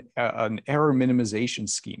you is an error minimization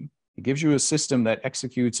scheme. It gives you a system that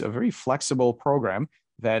executes a very flexible program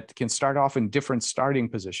that can start off in different starting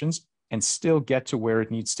positions and still get to where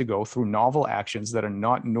it needs to go through novel actions that are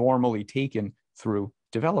not normally taken through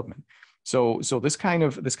development. So this kind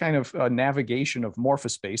of navigation of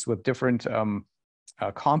morphospace with different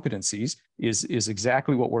competencies is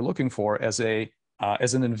exactly what we're looking for as an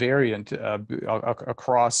invariant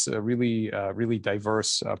across really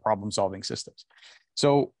diverse problem-solving systems.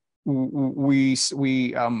 So we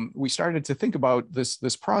started to think about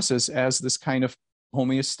this process as this kind of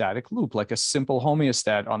homeostatic loop, like a simple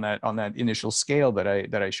homeostat on that initial scale that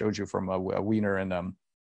I showed you from Wiener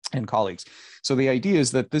and colleagues. So the idea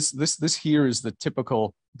is that this here is the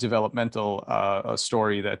typical developmental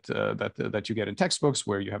story that you get in textbooks,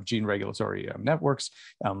 where you have gene regulatory networks.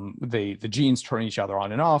 The genes turn each other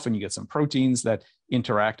on and off, and you get some proteins that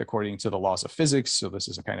interact according to the laws of physics. So this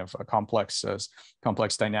is a kind of a complex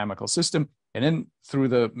dynamical system. And then through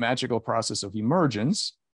the magical process of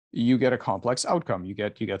emergence, you get a complex outcome. You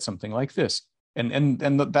get something like this. And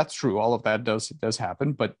that's true. All of that does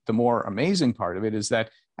happen. But the more amazing part of it is that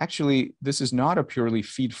actually this is not a purely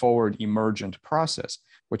feed-forward emergent process.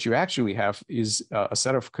 What you actually have is a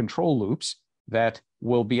set of control loops that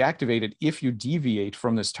will be activated if you deviate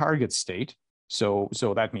from this target state. So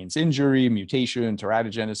that means injury, mutation,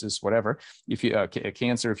 teratogenesis, whatever. If you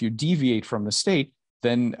cancer, if you deviate from the state,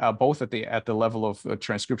 then both at the level of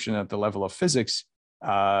transcription and at the level of physics,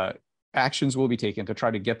 actions will be taken to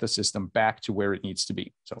try to get the system back to where it needs to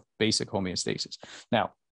be. So basic homeostasis.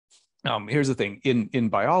 Now, here's the thing. In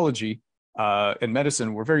biology, in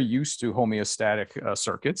medicine, we're very used to homeostatic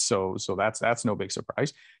circuits. So that's no big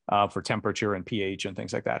surprise for temperature and pH and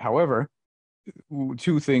things like that. However,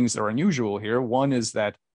 two things are unusual here. One is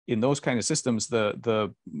that in those kind of systems,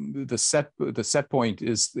 the set point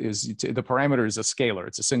is the parameter is a scalar.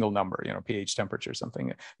 It's a single number, pH, temperature,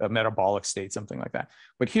 something, a metabolic state, something like that.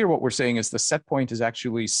 But here, what we're saying is the set point is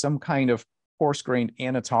actually some kind of coarse-grained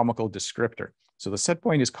anatomical descriptor. So the set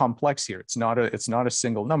point is complex here. It's not a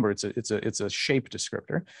single number. It's a shape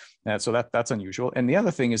descriptor. So that's unusual. And the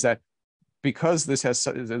other thing is that because this has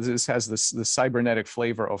this cybernetic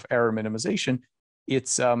flavor of error minimization,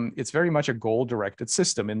 it's very much a goal-directed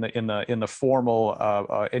system in the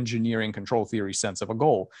formal engineering control theory sense of a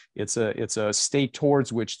goal. It's a state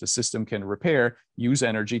towards which the system can repair, use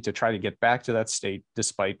energy to try to get back to that state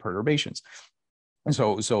despite perturbations. And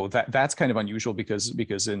so that's kind of unusual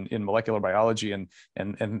because in molecular biology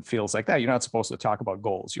and fields like that, you're not supposed to talk about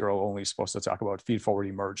goals. You're only supposed to talk about feed-forward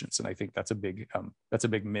emergence, and I think that's a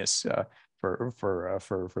big miss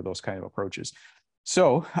for those kind of approaches.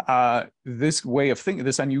 So this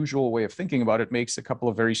unusual way of thinking about it makes a couple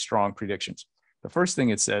of very strong predictions. The first thing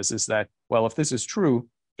it says is that, well, if this is true,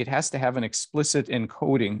 it has to have an explicit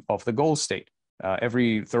encoding of the goal state.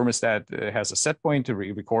 Every thermostat has a set point to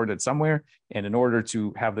record it somewhere. And in order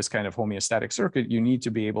to have this kind of homeostatic circuit, you need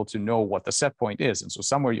to be able to know what the set point is. And so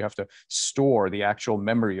somewhere you have to store the actual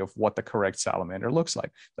memory of what the correct salamander looks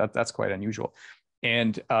like. That's quite unusual.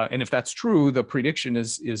 And if that's true, the prediction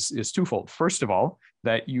is twofold. First of all,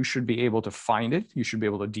 that you should be able to find it, you should be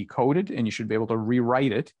able to decode it, and you should be able to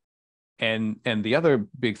rewrite it. And the other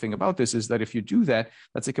big thing about this is that if you do that,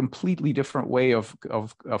 that's a completely different way of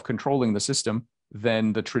controlling the system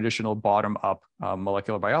than the traditional bottom-up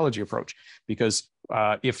molecular biology approach. Because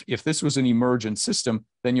if this was an emergent system,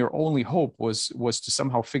 then your only hope was to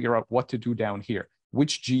somehow figure out what to do down here.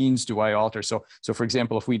 Which genes do I alter? So for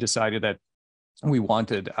example, if we decided that we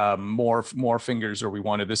wanted more fingers, or we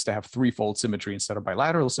wanted this to have threefold symmetry instead of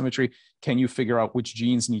bilateral symmetry, can you figure out which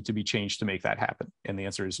genes need to be changed to make that happen? And the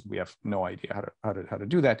answer is we have no idea how to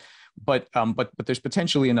do that. But there's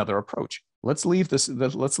potentially another approach. Let's leave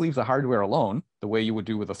the hardware alone, the way you would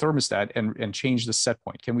do with a thermostat, and change the set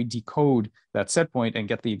point. Can we decode that set point and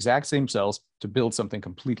get the exact same cells to build something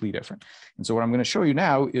completely different? And so what I'm going to show you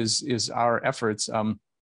now is our efforts to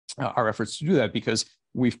do that, because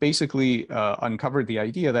we've basically uncovered the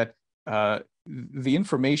idea that the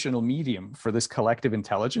informational medium for this collective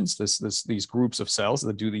intelligence, these groups of cells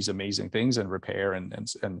that do these amazing things and repair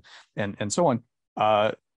and so on,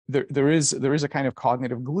 there is a kind of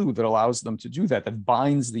cognitive glue that allows them to do that, that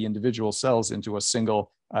binds the individual cells into a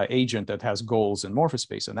single agent that has goals in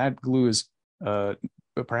morphospace. And that glue is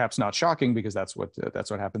perhaps not shocking, because that's what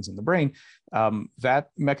happens in the brain. That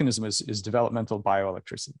mechanism is developmental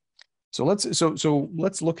bioelectricity. So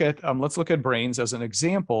let's look at brains as an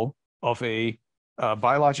example of a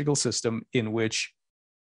biological system in which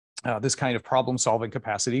this kind of problem-solving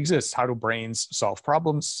capacity exists. How do brains solve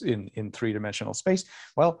problems in three-dimensional space?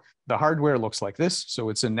 Well, the hardware looks like this. So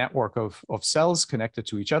it's a network of cells connected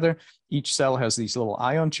to each other. Each cell has these little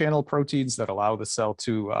ion channel proteins that allow the cell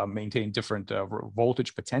to maintain different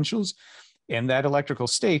voltage potentials. And that electrical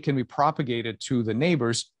state can be propagated to the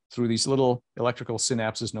neighbors through these little electrical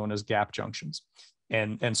synapses known as gap junctions.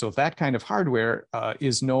 And so that kind of hardware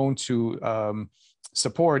is known to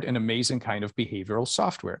support an amazing kind of behavioral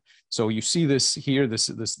software. So you see this here,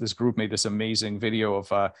 this group made this amazing video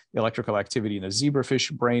of electrical activity in a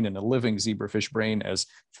zebrafish brain, and a living zebrafish brain, as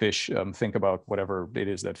fish think about whatever it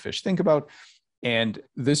is that fish think about. And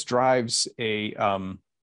this drives a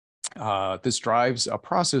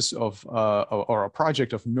process of or a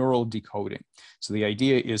project of neural decoding. So the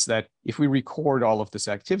idea is that if we record all of this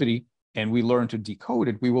activity and we learn to decode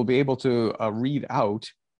it, we will be able to read out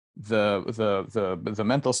the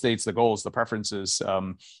mental states, the goals, the preferences,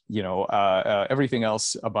 everything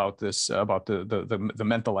else about this, about the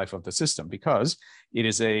mental life of the system, because it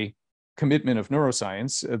is a commitment of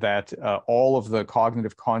neuroscience that all of the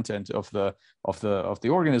cognitive content of the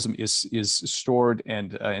organism is stored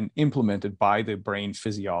and implemented by the brain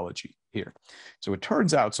physiology here. So it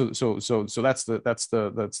turns out, so that's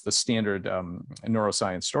the standard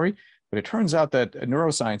neuroscience story. But it turns out that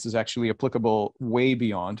neuroscience is actually applicable way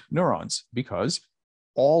beyond neurons, because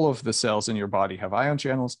all of the cells in your body have ion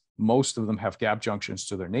channels. Most of them have gap junctions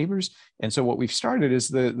to their neighbors. And so what we've started is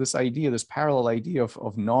this parallel idea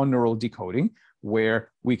of non-neural decoding,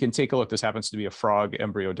 where we can take a look. This happens to be a frog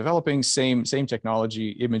embryo developing, same technology,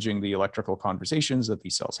 imaging the electrical conversations that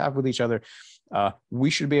these cells have with each other. We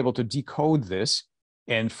should be able to decode this,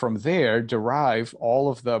 and from there derive all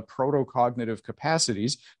of the proto-cognitive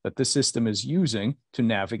capacities that the system is using to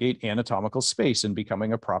navigate anatomical space and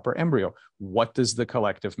becoming a proper embryo. What does the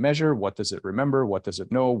collective measure? What does it remember? What does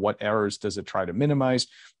it know? What errors does it try to minimize?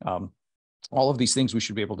 All of these things we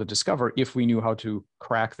should be able to discover if we knew how to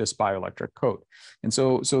crack this bioelectric code. And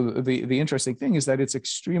so the interesting thing is that it's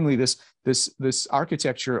extremely this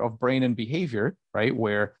architecture of brain and behavior, right,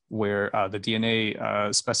 where the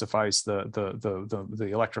DNA specifies the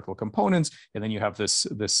electrical components, and then you have this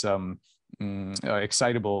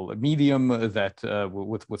excitable medium that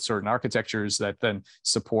with certain architectures that then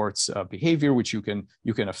supports behavior, which you can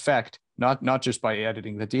affect not just by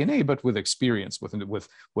editing the DNA, but with experience, with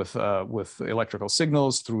electrical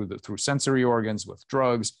signals through sensory organs, with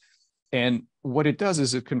drugs. And what it does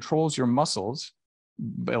is it controls your muscles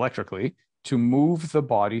electrically to move the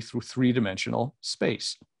body through three-dimensional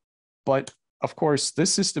space. But of course,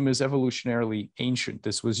 this system is evolutionarily ancient.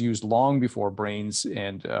 This was used long before brains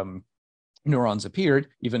and neurons appeared.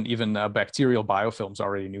 Even bacterial biofilms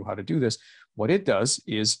already knew how to do this. What it does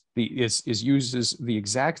is uses the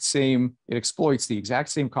exact same, it exploits the exact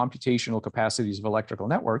same computational capacities of electrical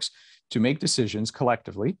networks to make decisions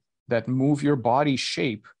collectively that move your body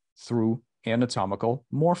shape through anatomical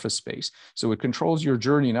morphospace. So it controls your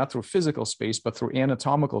journey not through physical space, but through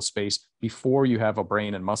anatomical space before you have a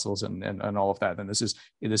brain and muscles and all of that. And this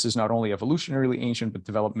is not only evolutionarily ancient, but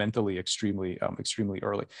developmentally extremely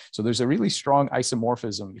early. So there's a really strong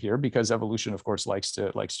isomorphism here because evolution, of course, likes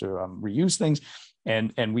to reuse things.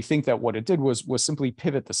 And we think that what it did was simply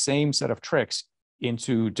pivot the same set of tricks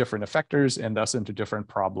into different effectors and thus into different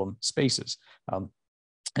problem spaces.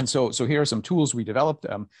 And so here are some tools we developed.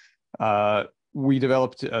 We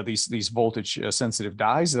developed these voltage sensitive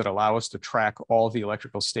dyes that allow us to track all the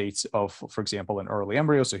electrical states of, for example, an early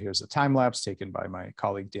embryo. So here's a time lapse taken by my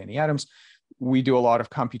colleague, Danny Adams. We do a lot of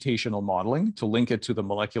computational modeling to link it to the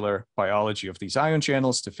molecular biology of these ion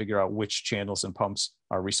channels to figure out which channels and pumps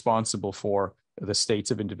are responsible for the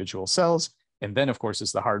states of individual cells. And then, of course,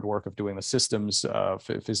 is the hard work of doing the systems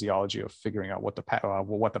physiology of figuring out what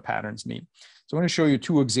the patterns mean. So I'm going to show you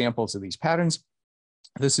two examples of these patterns.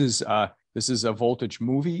 This is a voltage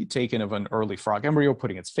movie taken of an early frog embryo,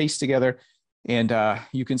 putting its face together. And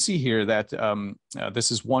you can see here that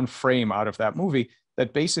this is one frame out of that movie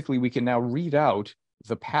that basically we can now read out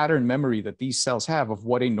the pattern memory that these cells have of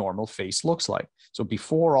what a normal face looks like. So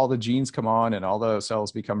before all the genes come on and all the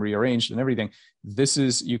cells become rearranged and everything,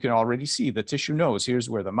 you can already see the tissue knows here's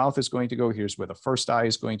where the mouth is going to go, here's where the first eye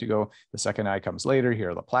is going to go, the second eye comes later, here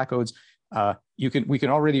are the placodes. We can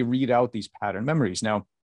already read out these pattern memories. Now,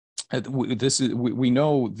 we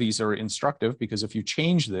know these are instructive because if you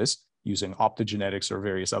change this using optogenetics or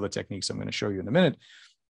various other techniques I'm going to show you in a minute,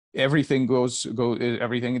 everything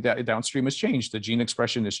everything downstream is changed. The gene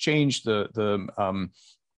expression is changed. The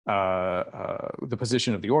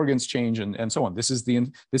position of the organs change, and so on. This is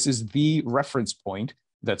the reference point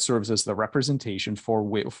that serves as the representation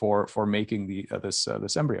for making this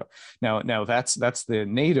embryo. Now that's the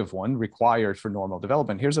native one required for normal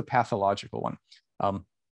development. Here's a pathological one.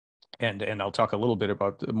 And I'll talk a little bit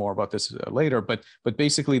more about this later, but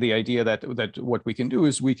basically the idea that what we can do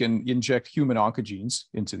is we can inject human oncogenes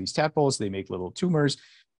into these tadpoles. They make little tumors,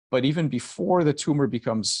 but even before the tumor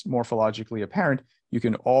becomes morphologically apparent, you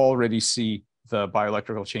can already see the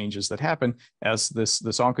bioelectrical changes that happen as this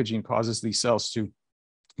oncogene causes these cells to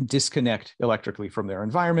disconnect electrically from their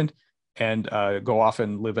environment and go off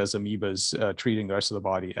and live as amoebas, treating the rest of the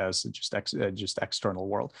body as just external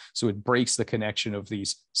world. So it breaks the connection of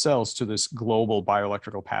these cells to this global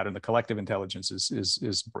bioelectrical pattern. The collective intelligence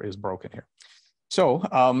is broken here. So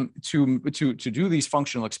to do these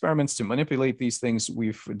functional experiments, to manipulate these things,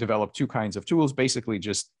 we've developed two kinds of tools, basically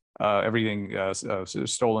just everything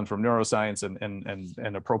stolen from neuroscience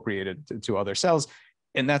and appropriated to other cells.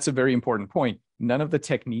 And that's a very important point. None of the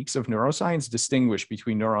techniques of neuroscience distinguish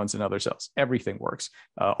between neurons and other cells. Everything works.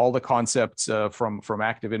 All the concepts from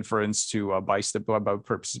active inference to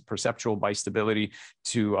perceptual bistability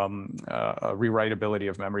to rewritability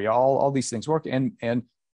of memory, all these things work, and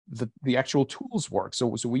the actual tools work.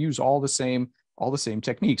 So we use all the same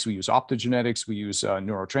techniques. We use optogenetics, we use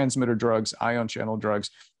neurotransmitter drugs, ion channel drugs.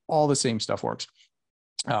 All the same stuff works.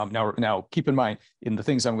 Now keep in mind, in the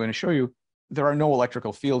things I'm going to show you, there are no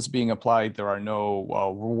electrical fields being applied. There are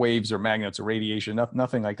no waves or magnets or radiation,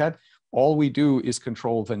 nothing like that. All we do is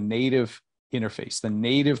control the native interface, the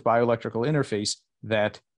native bioelectrical interface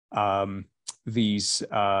that these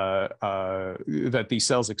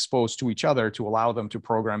cells expose to each other to allow them to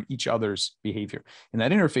program each other's behavior. And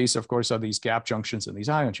that interface, of course, are these gap junctions and these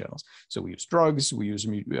ion channels. So we use drugs, we use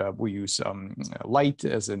light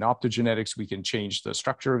as in optogenetics. We can change the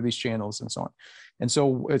structure of these channels and so on. And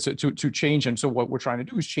so it's to change. And so what we're trying to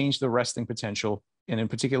do is change the resting potential, and in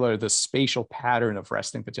particular, the spatial pattern of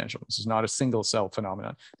resting potential. This is not a single cell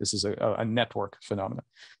phenomenon. This is a network phenomenon.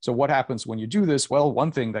 So what happens when you do this? Well,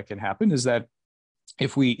 one thing that can happen is that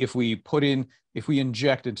if we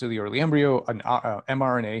inject into the early embryo an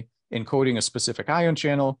mRNA encoding a specific ion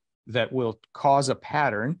channel that will cause a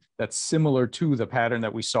pattern that's similar to the pattern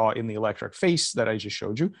that we saw in the electric face that I just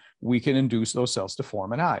showed you, we can induce those cells to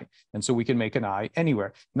form an eye. And so we can make an eye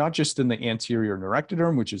anywhere, not just in the anterior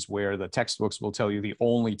neuroectoderm, which is where the textbooks will tell you the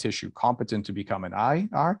only tissue competent to become an eye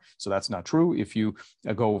are. So that's not true. If you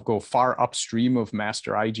go far upstream of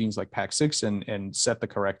master eye genes like PAC6 and set the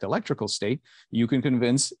correct electrical state, you can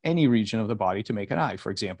convince any region of the body to make an eye,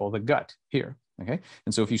 for example, the gut here. Okay.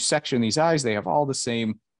 And so if you section these eyes, they have all the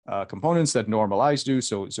same components that normal eyes do.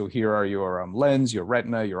 So here are your lens, your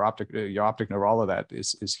retina, your optic nerve. All of that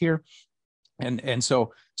is here, and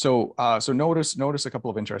so notice a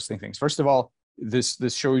couple of interesting things. First of all, this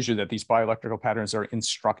shows you that these bioelectrical patterns are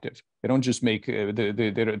instructive. They don't just make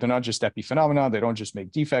they're not just epiphenomena. They don't just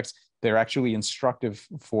make defects. They're actually instructive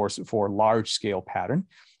for large scale pattern.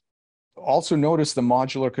 also notice the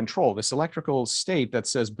modular control. This electrical state that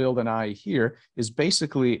says build an eye here is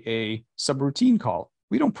basically a subroutine call.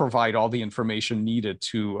 We don't provide all the information needed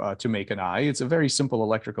to make an eye. It's a very simple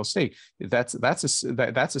electrical state. That's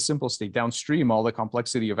a simple state. Downstream, all the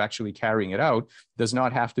complexity of actually carrying it out does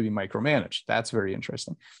not have to be micromanaged. That's very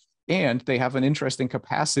interesting. And they have an interesting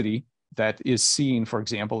capacity that is seen, for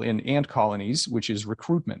example, in ant colonies, which is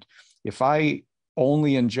recruitment. If I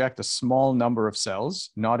only inject a small number of cells,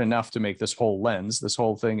 not enough to make this whole lens, this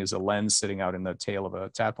whole thing is a lens sitting out in the tail of a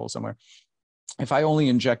tadpole somewhere. If I only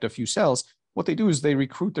inject a few cells, what they do is they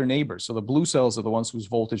recruit their neighbors. So the blue cells are the ones whose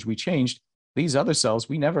voltage we changed. These other cells,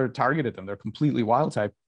 we never targeted them. They're completely wild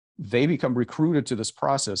type. They become recruited to this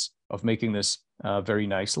process of making this very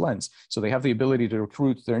nice lens. So they have the ability to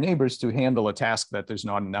recruit their neighbors to handle a task that there's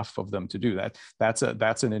not enough of them to do that. That's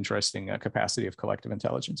an interesting capacity of collective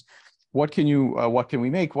intelligence. What can we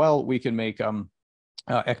make? Well, we can make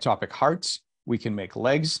ectopic hearts. We can make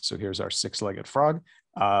legs. So here's our 6-legged frog.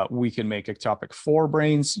 We can make ectopic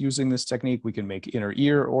forebrains using this technique. We can make inner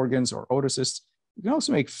ear organs or otocysts. We can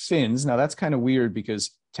also make fins. Now that's kind of weird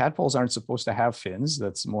because tadpoles aren't supposed to have fins.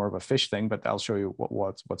 That's more of a fish thing, but I'll show you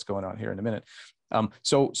what's going on here in a minute.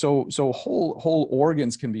 So whole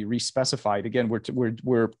organs can be respecified. Again,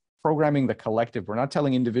 we're programming the collective. We're not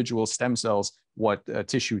telling individual stem cells what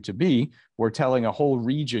tissue to be. We're telling a whole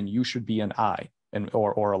region, you should be an eye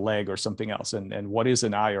or a leg or something else. And what is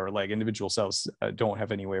an eye or a leg? Individual cells don't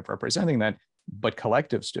have any way of representing that, but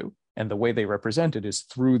collectives do. And the way they represent it is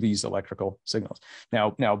through these electrical signals.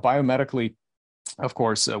 Now biomedically, of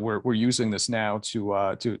course, we're using this now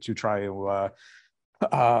to try to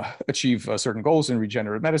achieve certain goals in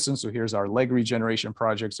regenerative medicine. So here's our leg regeneration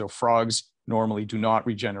project. So frogs normally do not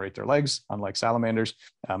regenerate their legs, unlike salamanders.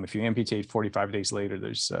 If you amputate 45 days later,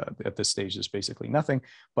 there's at this stage, there's basically nothing.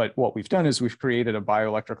 But what we've done is we've created a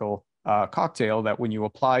bioelectrical cocktail that when you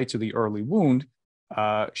apply to the early wound,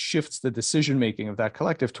 shifts the decision-making of that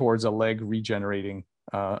collective towards a leg regenerating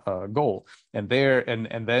goal. And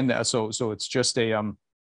then it's just a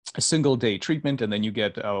single day treatment, and then you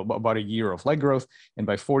get about a year of leg growth. And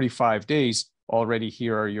by 45 days, already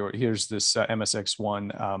here's this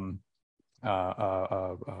MSX1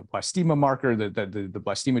 blastema marker. The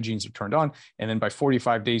blastema genes are turned on, and then by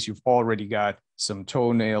 45 days, you've already got some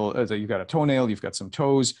toenail. You've got a toenail. You've got some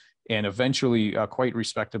toes, and eventually a quite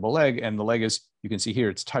respectable leg. And the leg is, you can see here,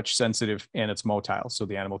 it's touch sensitive and it's motile, so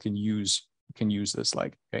the animal can use this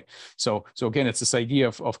leg. Okay, so again, it's this idea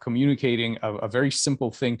of communicating a very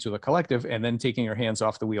simple thing to the collective, and then taking your hands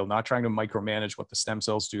off the wheel, not trying to micromanage what the stem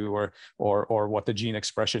cells do or what the gene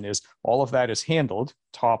expression is. All of that is handled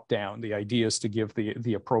top down. The idea is to give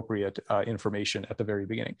the appropriate information at the very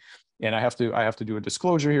beginning. And I have to do a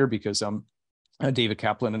disclosure here because David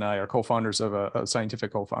Kaplan and I are co-founders of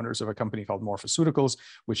scientific co-founders of a company called Morphoceuticals,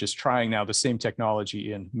 which is trying now the same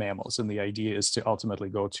technology in mammals. And the idea is to ultimately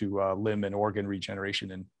go to limb and organ regeneration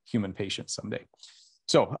in human patients someday.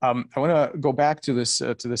 So I want to go back to this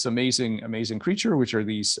amazing creature, which are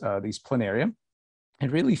these planaria,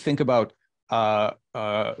 and really think about try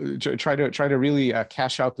to really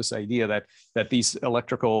cash out this idea that these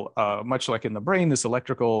electrical, much like in the brain, this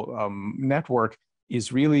electrical network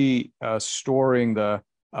is really storing the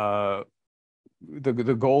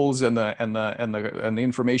goals and the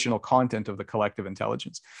informational content of the collective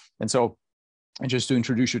intelligence. And so, just to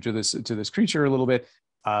introduce you to this creature a little bit,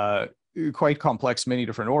 quite complex, many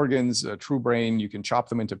different organs, a true brain. You can chop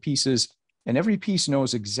them into pieces, and every piece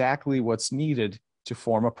knows exactly what's needed to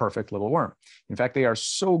form a perfect little worm. In fact, they are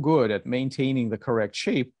so good at maintaining the correct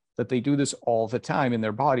shape that they do this all the time in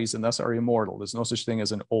their bodies and thus are immortal. There's no such thing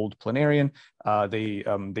as an old planarian.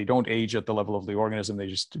 They don't age at the level of the organism. They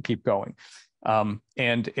just keep going.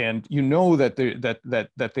 And you know that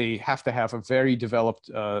they have to have a very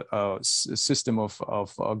developed system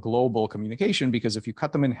of global communication, because if you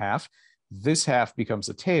cut them in half, this half becomes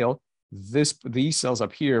a tail. These cells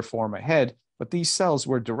up here form a head, but these cells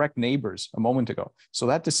were direct neighbors a moment ago. So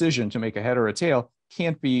that decision to make a head or a tail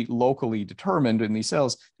can't be locally determined in these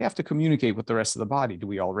cells. They have to communicate with the rest of the body. Do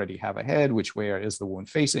we already have a head? Which way is the wound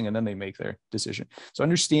facing? And then they make their decision. So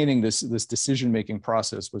understanding this decision-making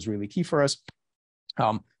process was really key for us.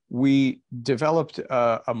 We developed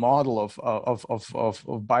a model of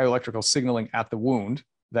bioelectrical signaling at the wound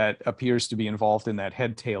that appears to be involved in that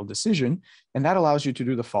head-tail decision. And that allows you to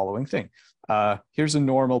do the following thing. Here's a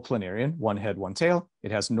normal planarian, one head, one tail.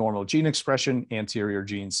 It has normal gene expression, anterior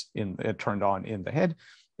genes turned on in the head.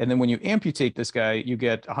 And then when you amputate this guy, you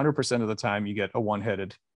get 100% of the time, you get a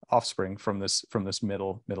one-headed offspring from this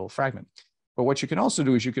middle fragment. But what you can also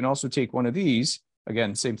do is you can also take one of these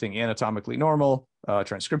again, same thing, anatomically normal,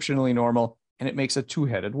 transcriptionally normal, and it makes a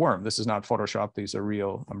two-headed worm. This is not Photoshop. These are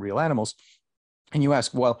real animals. And you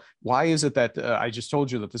ask, well, why is it that I just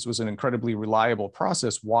told you that this was an incredibly reliable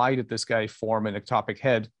process? Why did this guy form an ectopic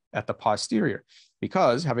head at the posterior?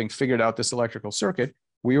 Because having figured out this electrical circuit,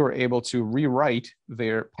 we were able to rewrite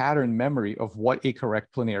their pattern memory of what a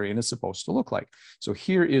correct planarian is supposed to look like. So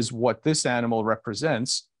here is what this animal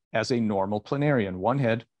represents as a normal planarian: one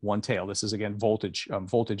head, one tail. This is, again, voltage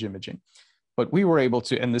imaging. But we were able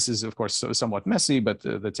to, and this is, of course, somewhat messy, but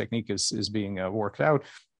the technique is being worked out.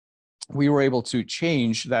 We were able to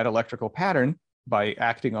change that electrical pattern by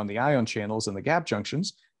acting on the ion channels and the gap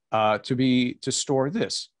junctions to store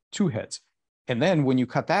this, two heads. And then when you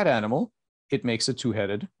cut that animal, it makes a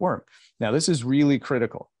two-headed worm. Now, this is really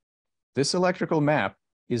critical. This electrical map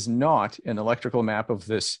is not an electrical map of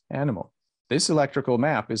this animal. This electrical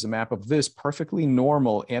map is a map of this perfectly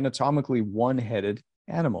normal, anatomically one-headed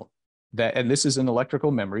animal. And this is an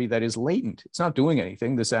electrical memory that is latent. It's not doing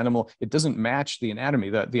anything. This animal, it doesn't match the anatomy.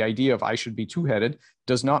 The idea of I should be two-headed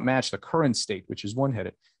does not match the current state, which is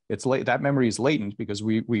one-headed. That memory is latent because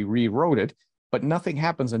we rewrote it, but nothing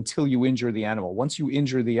happens until you injure the animal. Once you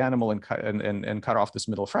injure the animal and cut off this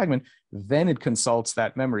middle fragment, then it consults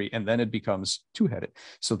that memory and then it becomes two-headed.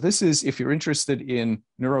 So this is, if you're interested in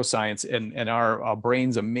neuroscience and our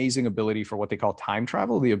brain's amazing ability for what they call time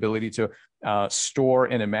travel, the ability to store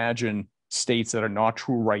and imagine states that are not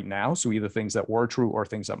true right now. So either things that were true or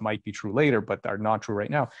things that might be true later, but are not true right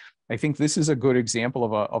now. I think this is a good example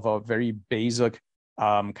of a very basic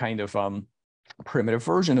primitive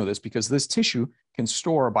version of this, because this tissue can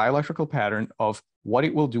store a bioelectrical pattern of what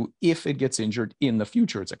it will do if it gets injured in the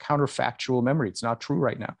future. It's a counterfactual memory. It's not true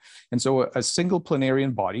right now. And so a single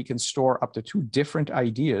planarian body can store up to two different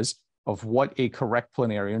ideas of what a correct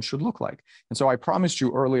planarian should look like. And so I promised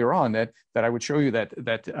you earlier on that I would show you that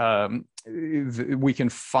we can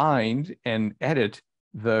find and edit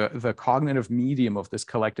the cognitive medium of this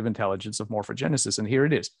collective intelligence of morphogenesis. And here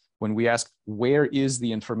it is. When we ask, where is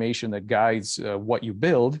the information that guides what you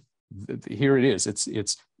build? Here it is.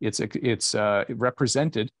 It's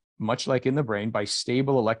represented, much like in the brain, by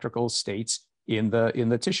stable electrical states in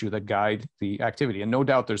the tissue that guide the activity. And no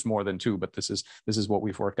doubt there's more than two, but this is what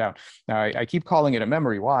we've worked out. Now I keep calling it a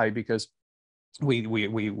memory. Why? Because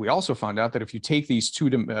we also found out that if you take these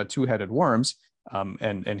two-headed worms,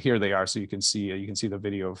 and here they are, so you can see the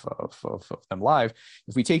video of them live.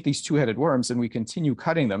 If we take these two-headed worms and we continue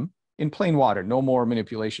cutting them in plain water, no more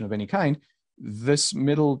manipulation of any kind, this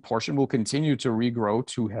middle portion will continue to regrow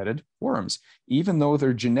two-headed worms, even though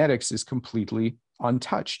their genetics is completely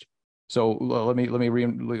untouched. So let me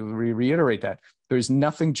reiterate that. There's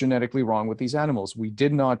nothing genetically wrong with these animals. We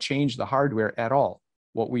did not change the hardware at all.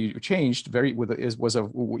 What we changed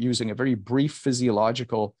using a very brief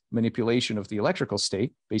physiological manipulation of the electrical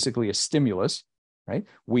state, basically a stimulus, right?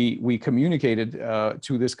 We communicated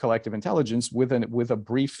to this collective intelligence with a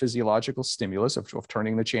brief physiological stimulus of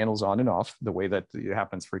turning the channels on and off, the way that it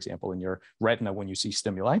happens, for example, in your retina when you see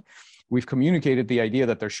stimuli. We've communicated the idea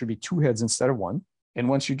that there should be two heads instead of one. And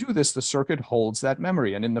once you do this, the circuit holds that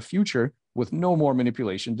memory. And in the future, with no more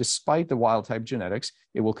manipulation, despite the wild type genetics,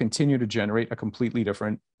 it will continue to generate a completely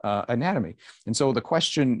different anatomy. And so the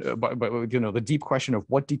question, the deep question of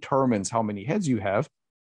what determines how many heads you have,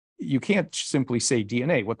 you can't simply say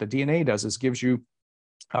DNA. What the DNA does is gives you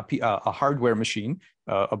a hardware machine,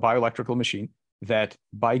 a bioelectrical machine that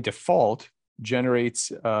by default generates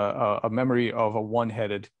a memory of a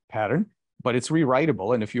one-headed pattern, but it's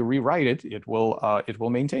rewritable. And if you rewrite it, it will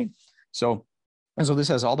maintain. So this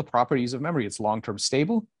has all the properties of memory. It's long-term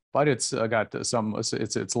stable, but it's got it's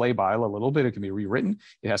labile a little bit. It can be rewritten.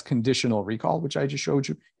 It has conditional recall, which I just showed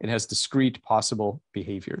you. It has discrete possible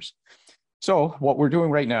behaviors. So what we're doing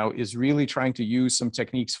right now is really trying to use some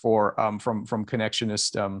techniques from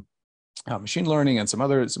connectionist machine learning and some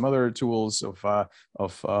other tools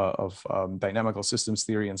of dynamical systems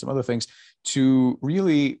theory and some other things to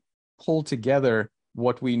really pull together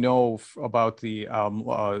what we know about the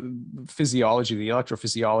physiology, the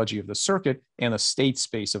electrophysiology of the circuit and the state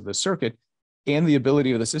space of the circuit, and the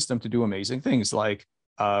ability of the system to do amazing things like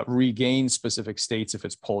regain specific states if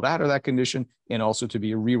it's pulled out of that condition, and also to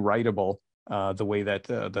be rewritable the way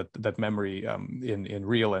that memory in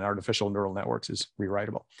real and artificial neural networks is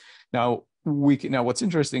rewritable. Now what's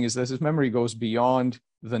interesting is that this memory goes beyond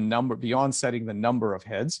setting the number of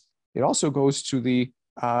heads. It also goes to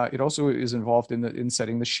it also is involved in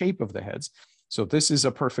setting the shape of the heads. So this is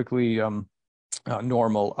a perfectly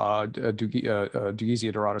normal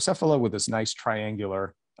Duguisia doratocephala with this nice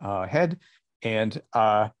triangular head. And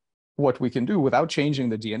what we can do without changing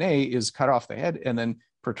the DNA is cut off the head and then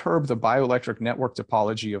perturb the bioelectric network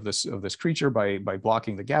topology of this creature by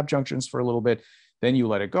blocking the gap junctions for a little bit. Then you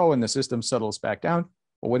let it go and the system settles back down.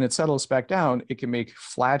 But when it settles back down, it can make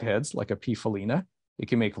flat heads like a P. felina. It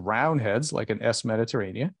can make round heads like an S.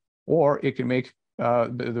 mediterranea, or it can make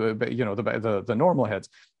the normal heads.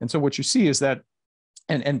 And so what you see is that,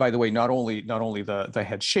 and by the way, not only the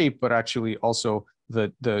head shape, but actually also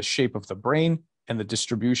the shape of the brain and the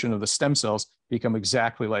distribution of the stem cells become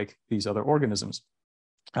exactly like these other organisms.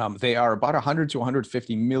 They are about 100 to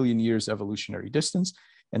 150 million years evolutionary distance.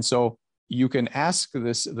 And so you can ask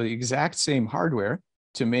the exact same hardware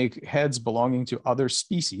to make heads belonging to other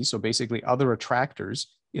species, so basically other attractors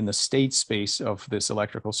in the state space of this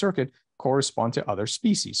electrical circuit correspond to other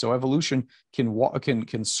species. So evolution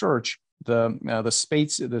can search the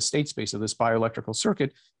state space of this bioelectrical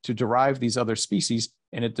circuit to derive these other species,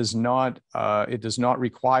 and it does not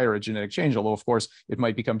require a genetic change. Although of course it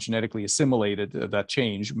might become genetically assimilated. That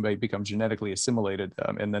change might become genetically assimilated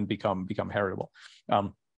and then become heritable.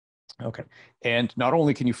 Okay, and not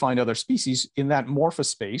only can you find other species in that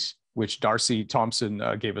morphospace, which Darcy Thompson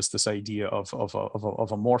gave us this idea of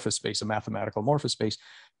a morphospace, a mathematical morphospace.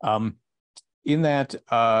 In that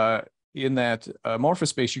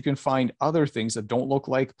morphospace, you can find other things that don't look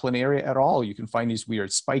like planaria at all. You can find these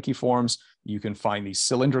weird spiky forms. You can find these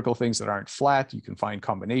cylindrical things that aren't flat. You can find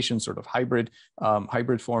combinations, sort of hybrid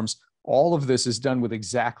forms. All of this is done with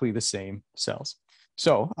exactly the same cells.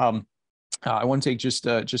 So I want to take just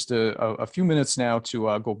a few minutes now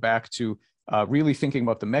to go back to really thinking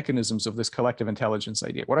about the mechanisms of this collective intelligence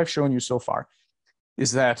idea. What I've shown you so far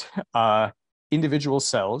is that individual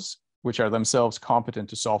cells, which are themselves competent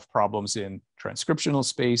to solve problems in transcriptional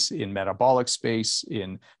space, in metabolic space,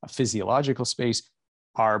 in a physiological space,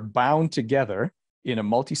 are bound together in a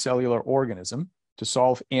multicellular organism to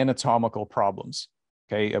solve anatomical problems.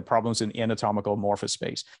 Okay, problems in anatomical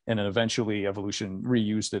morphospace, and then eventually evolution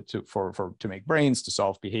reused it to make brains, to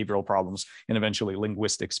solve behavioral problems, and eventually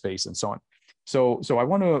linguistic space and so on. So I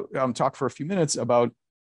want to talk for a few minutes about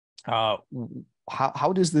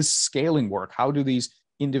how does this scaling work? How do these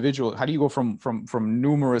how do you go from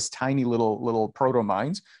numerous tiny little proto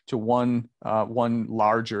minds to one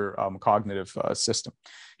larger cognitive system?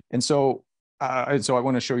 And so I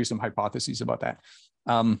want to show you some hypotheses about that.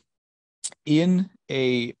 In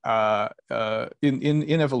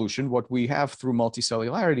evolution, what we have through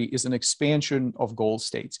multicellularity is an expansion of goal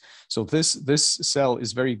states. So this cell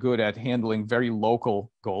is very good at handling very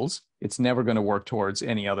local goals. It's never going to work towards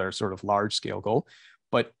any other sort of large scale goal.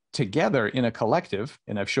 But together in a collective,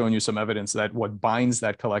 and I've shown you some evidence that what binds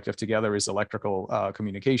that collective together is electrical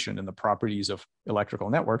communication and the properties of electrical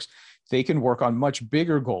networks, they can work on much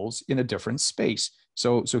bigger goals in a different space.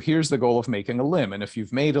 So here's the goal of making a limb. And if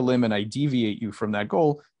you've made a limb and I deviate you from that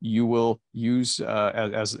goal, you will use,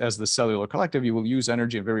 as the cellular collective, you will use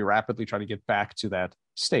energy and very rapidly try to get back to that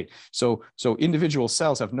state. So individual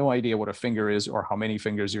cells have no idea what a finger is or how many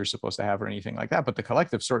fingers you're supposed to have or anything like that, but the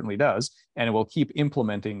collective certainly does, and it will keep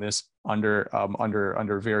implementing this under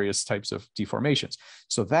various types of deformations.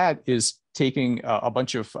 So that is taking a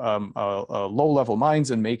bunch of low-level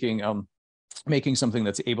minds and making something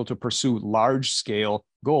that's able to pursue large-scale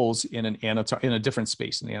goals in a different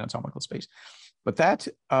space, in the anatomical space. But that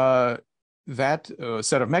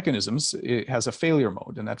set of mechanisms, it has a failure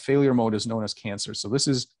mode, and that failure mode is known as cancer. So this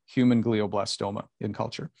is human glioblastoma in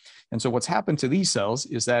culture. And so what's happened to these cells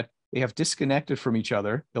is that they have disconnected from each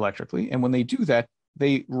other electrically, and when they do that,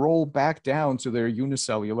 they roll back down to their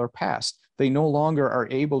unicellular past. They no longer are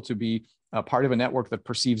able to be part of a network that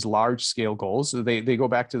perceives large-scale goals. They go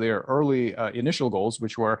back to their early initial goals,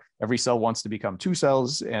 which were every cell wants to become 2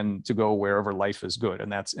 cells and to go wherever life is good, and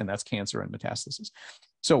that's cancer and metastasis.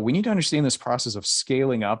 So we need to understand this process of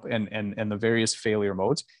scaling up and the various failure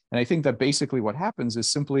modes. And I think that basically what happens is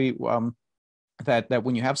simply that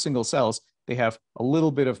when you have single cells, they have a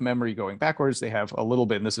little bit of memory going backwards. They have a little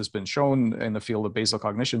bit, and this has been shown in the field of basal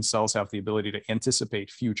cognition, cells have the ability to anticipate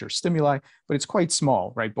future stimuli, but it's quite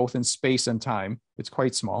small, right? Both in space and time, it's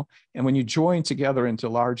quite small. And when you join together into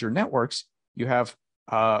larger networks, you have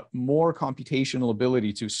more computational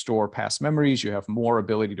ability to store past memories. You have more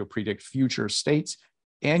ability to predict future states,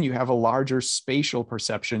 and you have a larger spatial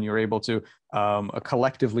perception. You're able to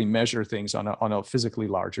collectively measure things on a physically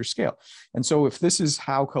larger scale. And so if this is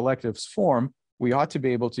how collectives form, we ought to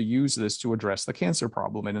be able to use this to address the cancer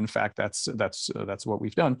problem. And in fact, that's what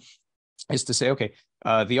we've done, is to say, okay,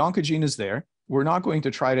 the oncogene is there. we're not going to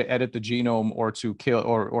try to edit the genome or to kill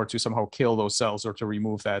or to somehow kill those cells or to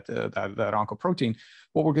remove that oncoprotein.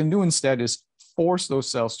 What we're going to do instead is force those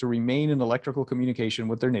cells to remain in electrical communication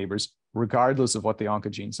with their neighbors, regardless of what the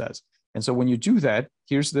oncogene says. And so when you do that,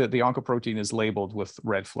 here's the oncoprotein is labeled with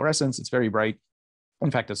red fluorescence. It's very bright. In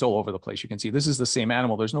fact, it's all over the place. You can see this is the same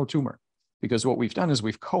animal. There's no tumor, because what we've done is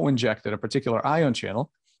we've co-injected a particular ion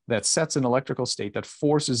channel that sets an electrical state that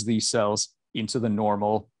forces these cells into the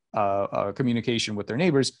normal communication with their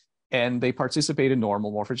neighbors, and they participate in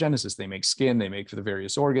normal morphogenesis. They make skin, they make the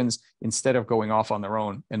various organs, instead of going off on their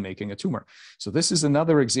own and making a tumor. So this is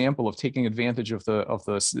another example of taking advantage of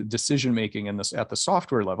the decision making at the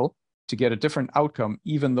software level to get a different outcome,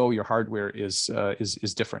 even though your hardware is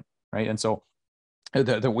different, right? And so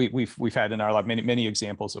we've had in our lab many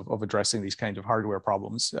examples of addressing these kinds of hardware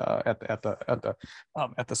problems at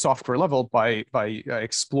the software level by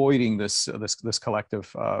exploiting this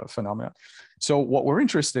collective phenomenon. So what we're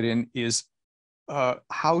interested in is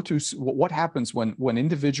what happens when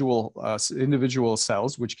individual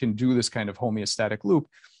cells, which can do this kind of homeostatic loop,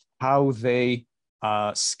 how they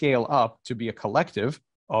scale up to be a collective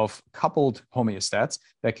of coupled homeostats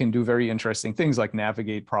that can do very interesting things like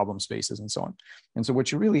navigate problem spaces and so on. And so what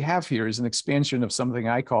you really have here is an expansion of something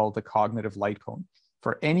I call the cognitive light cone.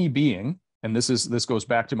 For any being, and this goes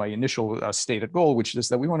back to my initial stated goal, which is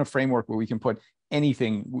that we want a framework where we can put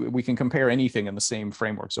anything, we can compare anything in the same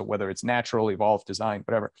framework. So whether it's natural, evolved, design,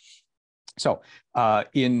 whatever. So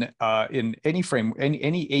in any frame,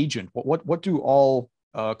 any agent, what do all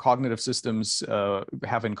cognitive systems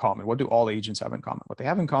have in common? What do all agents have in common? What they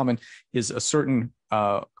have in common is a certain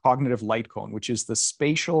cognitive light cone, which is the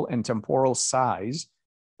spatial and temporal size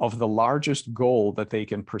of the largest goal that they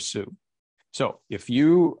can pursue. So if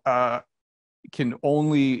you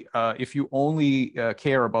only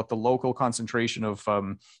care about the local concentration of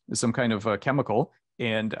some kind of chemical,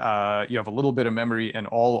 and you have a little bit of memory, and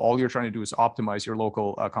all you're trying to do is optimize your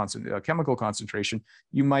local chemical concentration,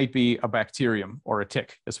 you might be a bacterium or a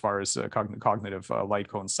tick as far as cognitive light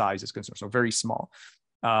cone size is concerned, so very small.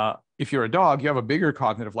 If you're a dog, you have a bigger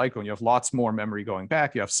cognitive light cone. You have lots more memory going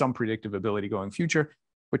back. You have some predictive ability going future,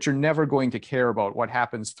 but you're never going to care about what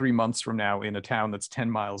happens 3 months from now in a town that's 10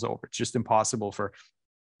 miles over. It's just impossible for,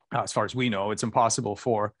 as far as we know, it's impossible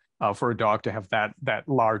for a dog to have that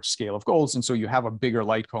large scale of goals. And so you have a bigger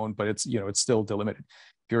light cone, but it's still delimited.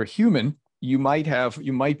 If you're a human, you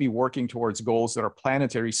might be working towards goals that are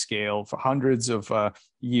planetary scale for hundreds of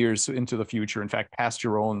years into the future, in fact, past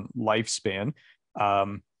your own lifespan.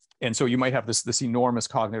 And so you might have this enormous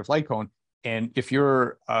cognitive light cone. And if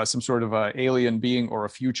you're some sort of alien being or a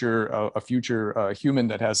future human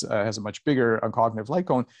that has a much bigger cognitive light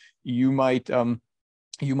cone, you might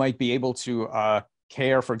be able to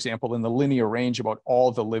care, for example, in the linear range about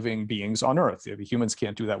all the living beings on Earth. The humans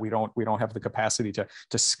can't do that. We don't have the capacity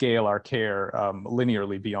to scale our care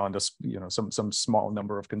linearly beyond some small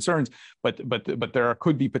number of concerns. But there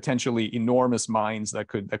could be potentially enormous minds that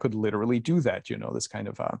could literally do that. This kind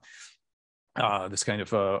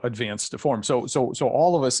of advanced form. So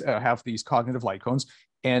all of us have these cognitive light cones,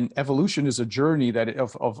 and evolution is a journey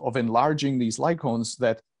of enlarging these light cones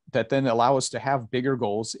that then allow us to have bigger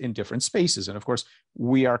goals in different spaces. And of course,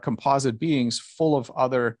 we are composite beings full of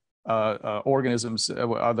other organisms,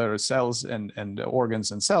 other cells and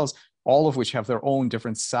organs and cells, all of which have their own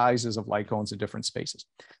different sizes of light cones in different spaces.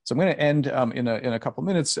 So I'm going to end in a couple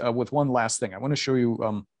minutes with one last thing. I want to show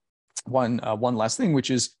you one last thing,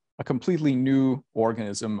 which is a completely new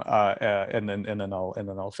organism, and then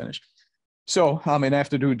I'll finish. So, and I have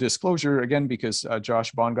to do a disclosure again, because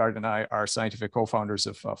Josh Bongard and I are scientific co-founders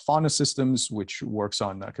of Fauna Systems, which works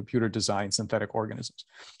on computer design synthetic organisms.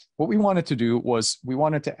 What we wanted to do was we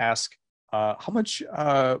wanted to ask how much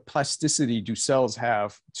plasticity do cells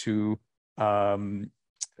have to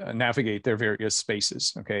navigate their various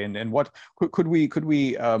spaces, okay? And what could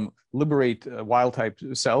we liberate wild type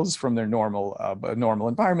cells from their normal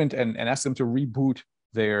environment and ask them to reboot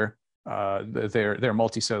their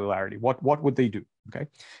multicellularity? What would they do? Okay,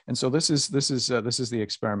 and so this is the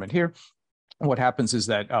experiment here. What happens is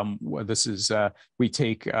that we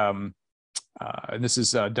take and this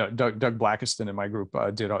is Doug Blackiston and my group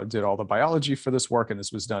did all the biology for this work, and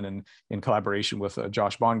this was done in collaboration with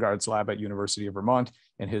Josh Bongard's lab at University of Vermont,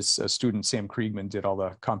 and his student Sam Kriegman did all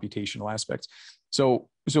the computational aspects. So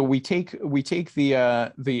we take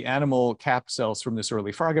the animal cap cells from this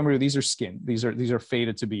early frog embryo. These are skin. These are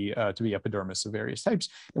fated to be epidermis of various types,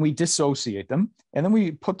 and we dissociate them, and then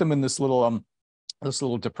we put them in this little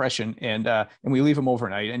depression, and we leave them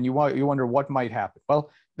overnight. And you wonder what might happen.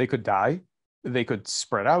 Well, they could die. they could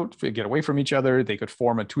spread out, get away from each other. They could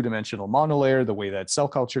form a two-dimensional monolayer the way that cell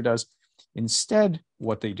culture does. Instead,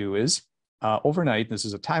 what they do is overnight, this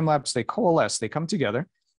is a time lapse, they coalesce, they come together,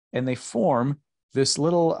 and they form this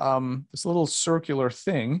little circular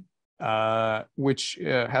thing, which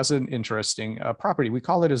has an interesting property. We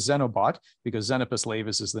call it a xenobot because Xenopus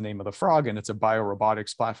laevis is the name of the frog, and it's a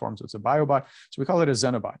biorobotics platform, so it's a biobot. So we call it a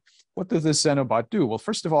xenobot. What does this xenobot do? Well,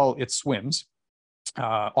 first of all, it swims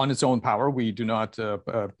on its own power. We do not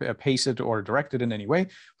pace it or direct it in any way.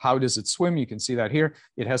 How does it swim? You can see that here.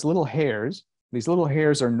 It has little hairs. These little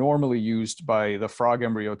hairs are normally used by the frog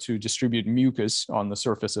embryo to distribute mucus on the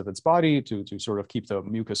surface of its body to sort of keep the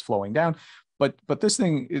mucus flowing down. But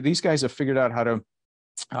these guys have figured out how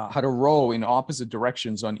to row in opposite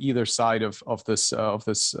directions on either side of the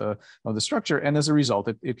structure, and as a result,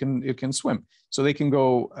 it can swim. So they can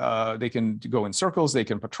go in circles. They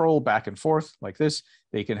can patrol back and forth like this.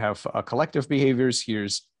 They can have collective behaviors.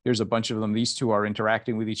 Here's a bunch of them. These two are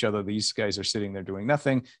interacting with each other. These guys are sitting there doing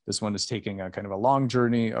nothing. This one is taking a kind of a long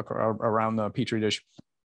journey around the petri dish.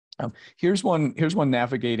 Here's one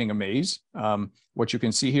navigating a maze. What you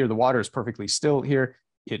can see here, the water is perfectly still here.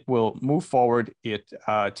 It will move forward. It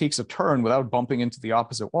takes a turn without bumping into the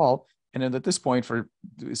opposite wall. And then at this point, for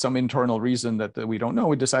some internal reason that we don't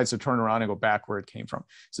know, it decides to turn around and go back where it came from.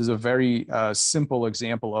 This is a very simple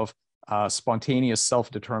example of spontaneous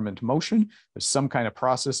self-determined motion. There's some kind of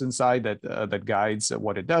process inside that guides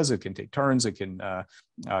what it does. It can take turns. It can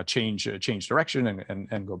change direction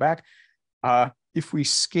and go back. If we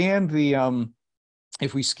scan the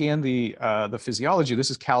physiology,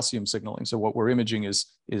 this is calcium signaling. So what we're imaging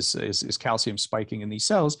is calcium spiking in these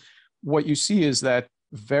cells. What you see is that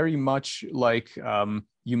very much like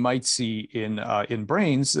you might see in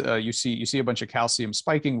brains, you see a bunch of calcium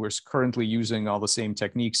spiking. We're currently using all the same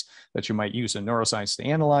techniques that you might use in neuroscience to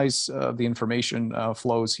analyze the information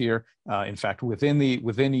flows here. In fact, within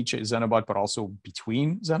each xenobot, but also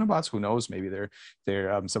between xenobots. Who knows? Maybe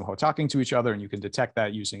they're somehow talking to each other, and you can detect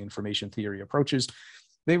that using information theory approaches.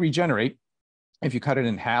 They regenerate. If you cut it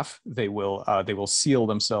in half, they will seal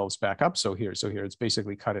themselves back up. So here it's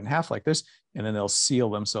basically cut in half like this, and then they'll seal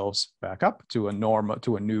themselves back up to a new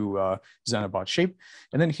xenobot shape.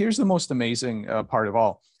 And then here's the most amazing part of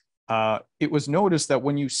all. It was noticed that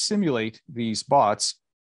when you simulate these bots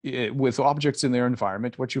with objects in their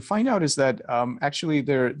environment, what you find out is that actually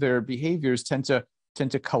their behaviors tend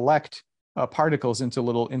to collect particles into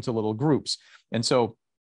little groups. And so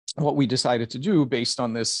what we decided to do based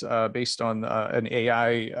on an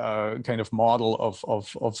AI kind of model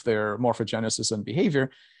of their morphogenesis and behavior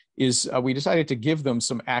is we decided to give them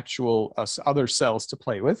some actual other cells to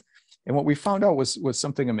play with. And what we found out was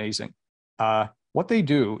something amazing. What they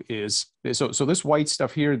do is, so this white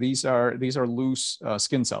stuff here, these are loose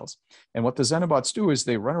skin cells. And what the xenobots do is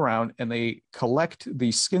they run around and they collect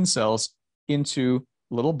these skin cells into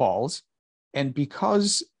little balls. And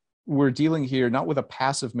because we're dealing here not with a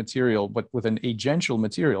passive material, but with an agential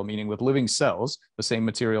material, meaning with living cells, the same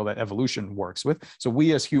material that evolution works with. So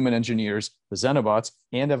we as human engineers, the xenobots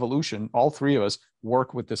and evolution, all three of us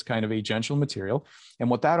work with this kind of agential material. And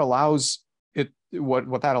what that allows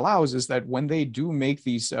is that when they do make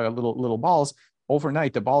these little balls,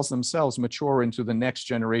 overnight, the balls themselves mature into the next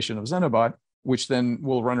generation of xenobot, which then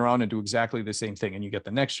will run around and do exactly the same thing. And you get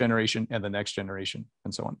the next generation and the next generation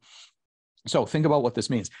and so on. So think about what this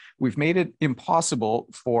means. We've made it impossible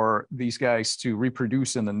for these guys to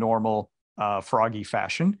reproduce in the normal froggy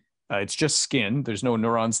fashion. It's just skin. There's no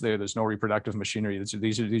neurons there. There's no reproductive machinery.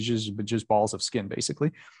 These are just balls of skin,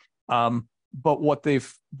 basically. But what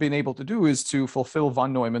they've been able to do is to fulfill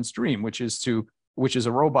von Neumann's dream, which is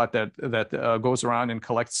a robot that goes around and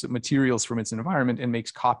collects materials from its environment and makes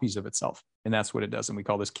copies of itself. And that's what it does. And we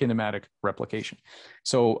call this kinematic replication.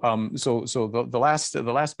 So the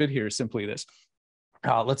last bit here is simply this.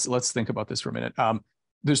 Let's think about this for a minute.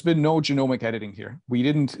 There's been no genomic editing here. We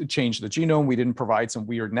didn't change the genome. We didn't provide some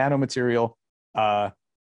weird nanomaterial.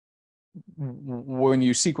 When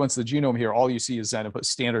you sequence the genome here, all you see is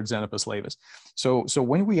standard Xenopus laevis. So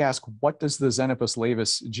when we ask, what does the Xenopus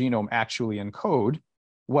laevis genome actually encode?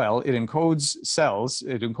 Well, it encodes cells.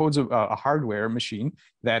 It encodes a hardware machine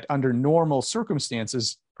that under normal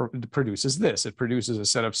circumstances produces this. It produces a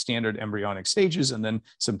set of standard embryonic stages and then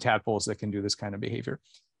some tadpoles that can do this kind of behavior.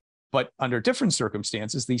 But under different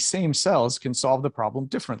circumstances, these same cells can solve the problem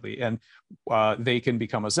differently. And they can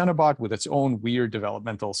become a xenobot with its own weird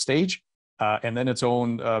developmental stage and then its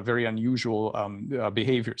own very unusual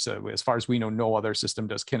behavior. So as far as we know, no other system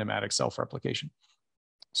does kinematic self-replication.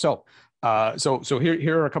 So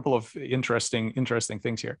here are a couple of interesting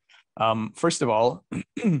things here. First of all,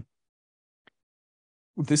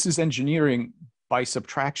 this is engineering by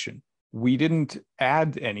subtraction. We didn't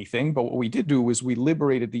add anything, but what we did do was we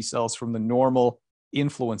liberated these cells from the normal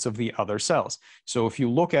influence of the other cells. So if you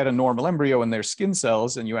look at a normal embryo and their skin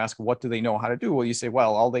cells and you ask, what do they know how to do? Well, you say,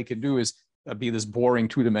 well, all they can do is be this boring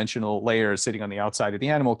two-dimensional layer sitting on the outside of the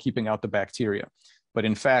animal, keeping out the bacteria. But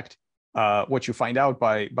in fact, what you find out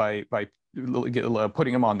by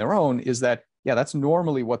putting them on their own is that, yeah, that's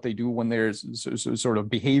normally what they do when they're sort of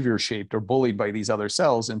behavior shaped or bullied by these other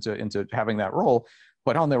cells into having that role.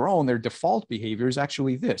 But on their own, their default behavior is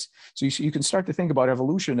actually this. So you can start to think about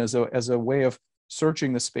evolution as a way of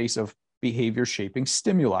searching the space of behavior shaping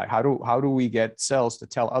stimuli. How do we get cells to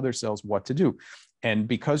tell other cells what to do? And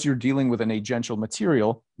because you're dealing with an agential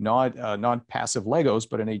material, not passive Legos,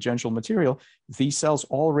 but an agential material, these cells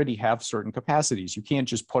already have certain capacities. You can't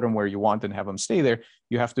just put them where you want and have them stay there.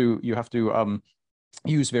 You have to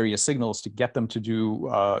use various signals to get them to do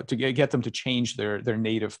get them to change their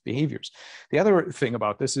native behaviors. The other thing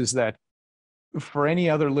about this is that for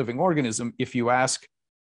any other living organism, if you ask,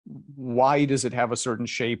 why does it have a certain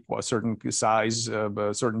shape, a certain size,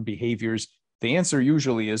 certain behaviors? The answer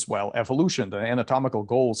usually is, well, evolution. The anatomical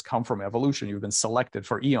goals come from evolution. You've been selected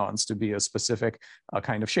for eons to be a specific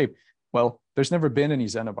kind of shape. Well, there's never been any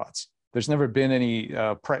Xenobots. There's never been any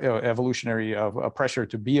evolutionary pressure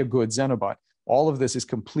to be a good Xenobot. All of this is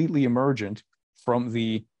completely emergent from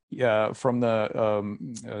the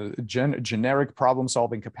generic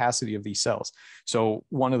problem-solving capacity of these cells. So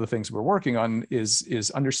one of the things we're working on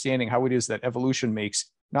is understanding how it is that evolution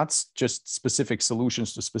makes not just specific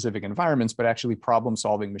solutions to specific environments, but actually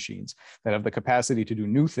problem-solving machines that have the capacity to do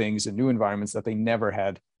new things in new environments that they never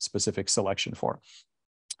had specific selection for.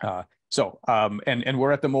 And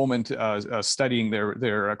we're at the moment studying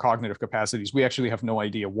their cognitive capacities. We actually have no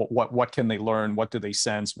idea what can they learn, what do they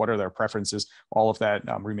sense, what are their preferences. All of that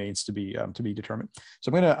remains to be determined. So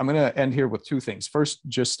I'm gonna end here with two things. First,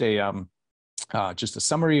 just a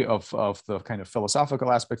summary of the kind of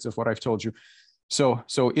philosophical aspects of what I've told you. So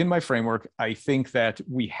in my framework, I think that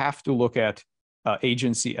we have to look at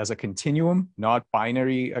agency as a continuum, not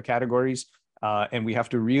binary categories, and we have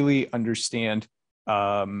to really understand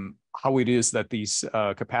how it is that these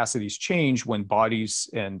capacities change when bodies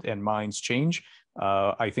and minds change.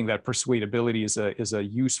 I think that persuadability is a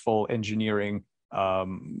useful engineering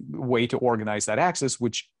way to organize that axis,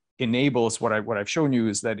 which enables what I've shown you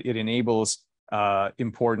is that it enables it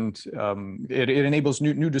enables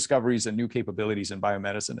new discoveries and new capabilities in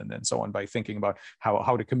biomedicine and so on by thinking about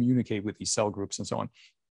how to communicate with these cell groups and so on.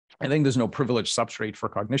 I think there's no privileged substrate for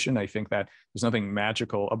cognition. I think that there's nothing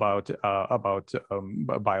magical about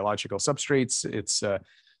biological substrates. It's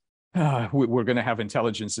we're going to have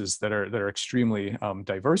intelligences that are extremely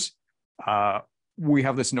diverse. We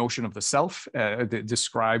have this notion of the self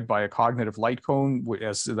described by a cognitive light cone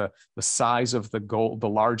as the size of the goal, the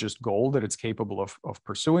largest goal that it's capable of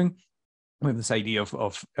pursuing. We have this idea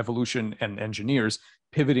of evolution and engineers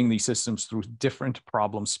pivoting these systems through different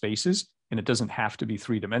problem spaces. And it doesn't have to be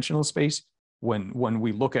three-dimensional space. When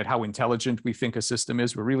we look at how intelligent we think a system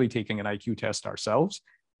is, we're really taking an IQ test ourselves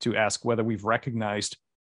to ask whether we've recognized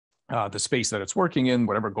the space that it's working in,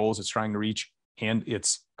 whatever goals it's trying to reach, and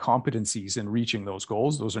its competencies in reaching those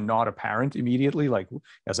goals. Those are not apparent immediately. Like,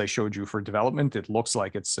 as I showed you for development, it looks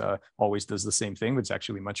like it's always does the same thing, but it's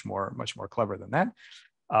actually much more clever than that.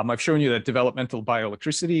 I've shown you that developmental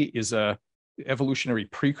bioelectricity is a evolutionary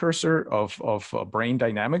precursor of brain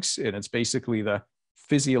dynamics, and it's basically the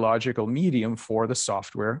physiological medium for the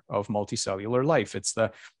software of multicellular life. It's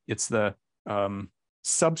the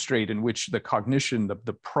substrate in which the cognition,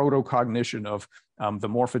 the proto-cognition of the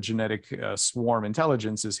morphogenetic swarm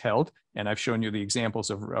intelligence is held. And I've shown you the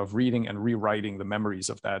examples of reading and rewriting the memories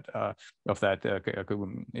of that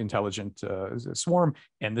intelligent swarm.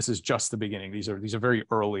 And this is just the beginning. These are very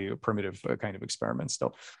early primitive kind of experiments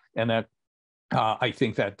still. And that I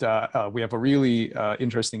think that we have a really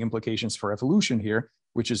interesting implications for evolution here,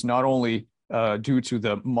 which is not only due to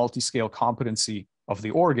the multi-scale competency of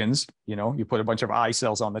the organs. You know, you put a bunch of eye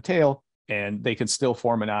cells on the tail and they can still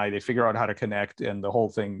form an eye. They figure out how to connect and the whole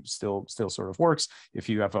thing still sort of works. If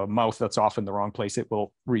you have a mouth that's off in the wrong place, it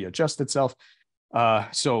will readjust itself.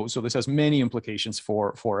 So this has many implications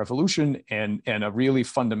for evolution and a really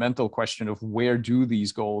fundamental question of where do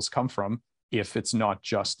these goals come from if it's not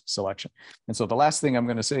just selection. And so the last thing I'm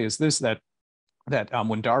going to say is this, that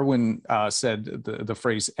when Darwin said the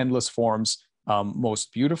phrase endless forms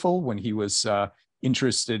most beautiful, when he was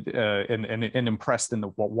interested and impressed in the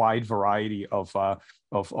wide variety of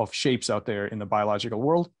shapes out there in the biological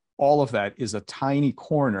world, all of that is a tiny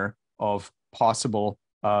corner of possible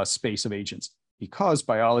space of agents. because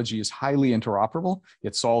biology is highly interoperable.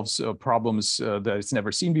 It solves problems that it's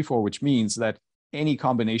never seen before, which means that any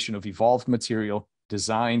combination of evolved material,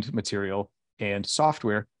 designed material, and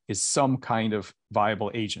software is some kind of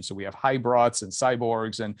viable agent. So we have hybrids and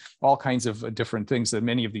cyborgs and all kinds of different things that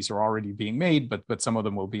many of these are already being made, but some of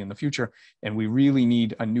them will be in the future. And we really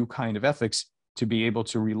need a new kind of ethics to be able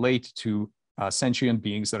to relate to sentient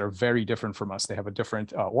beings that are very different from us. They have a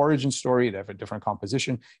different origin story, they have a different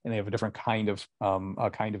composition, and they have a different kind of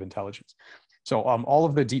intelligence. So all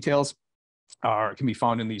of the details can be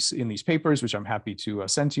found in these papers, which I'm happy to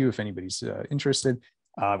send to you if anybody's interested.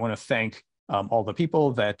 I want to thank all the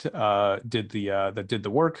people that did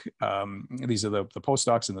the work. These are the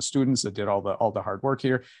postdocs and the students that did all the hard work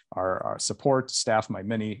here. Our support staff, my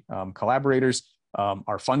many collaborators,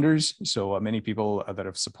 our funders. So many people that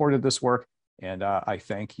have supported this work, and I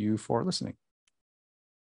thank you for listening.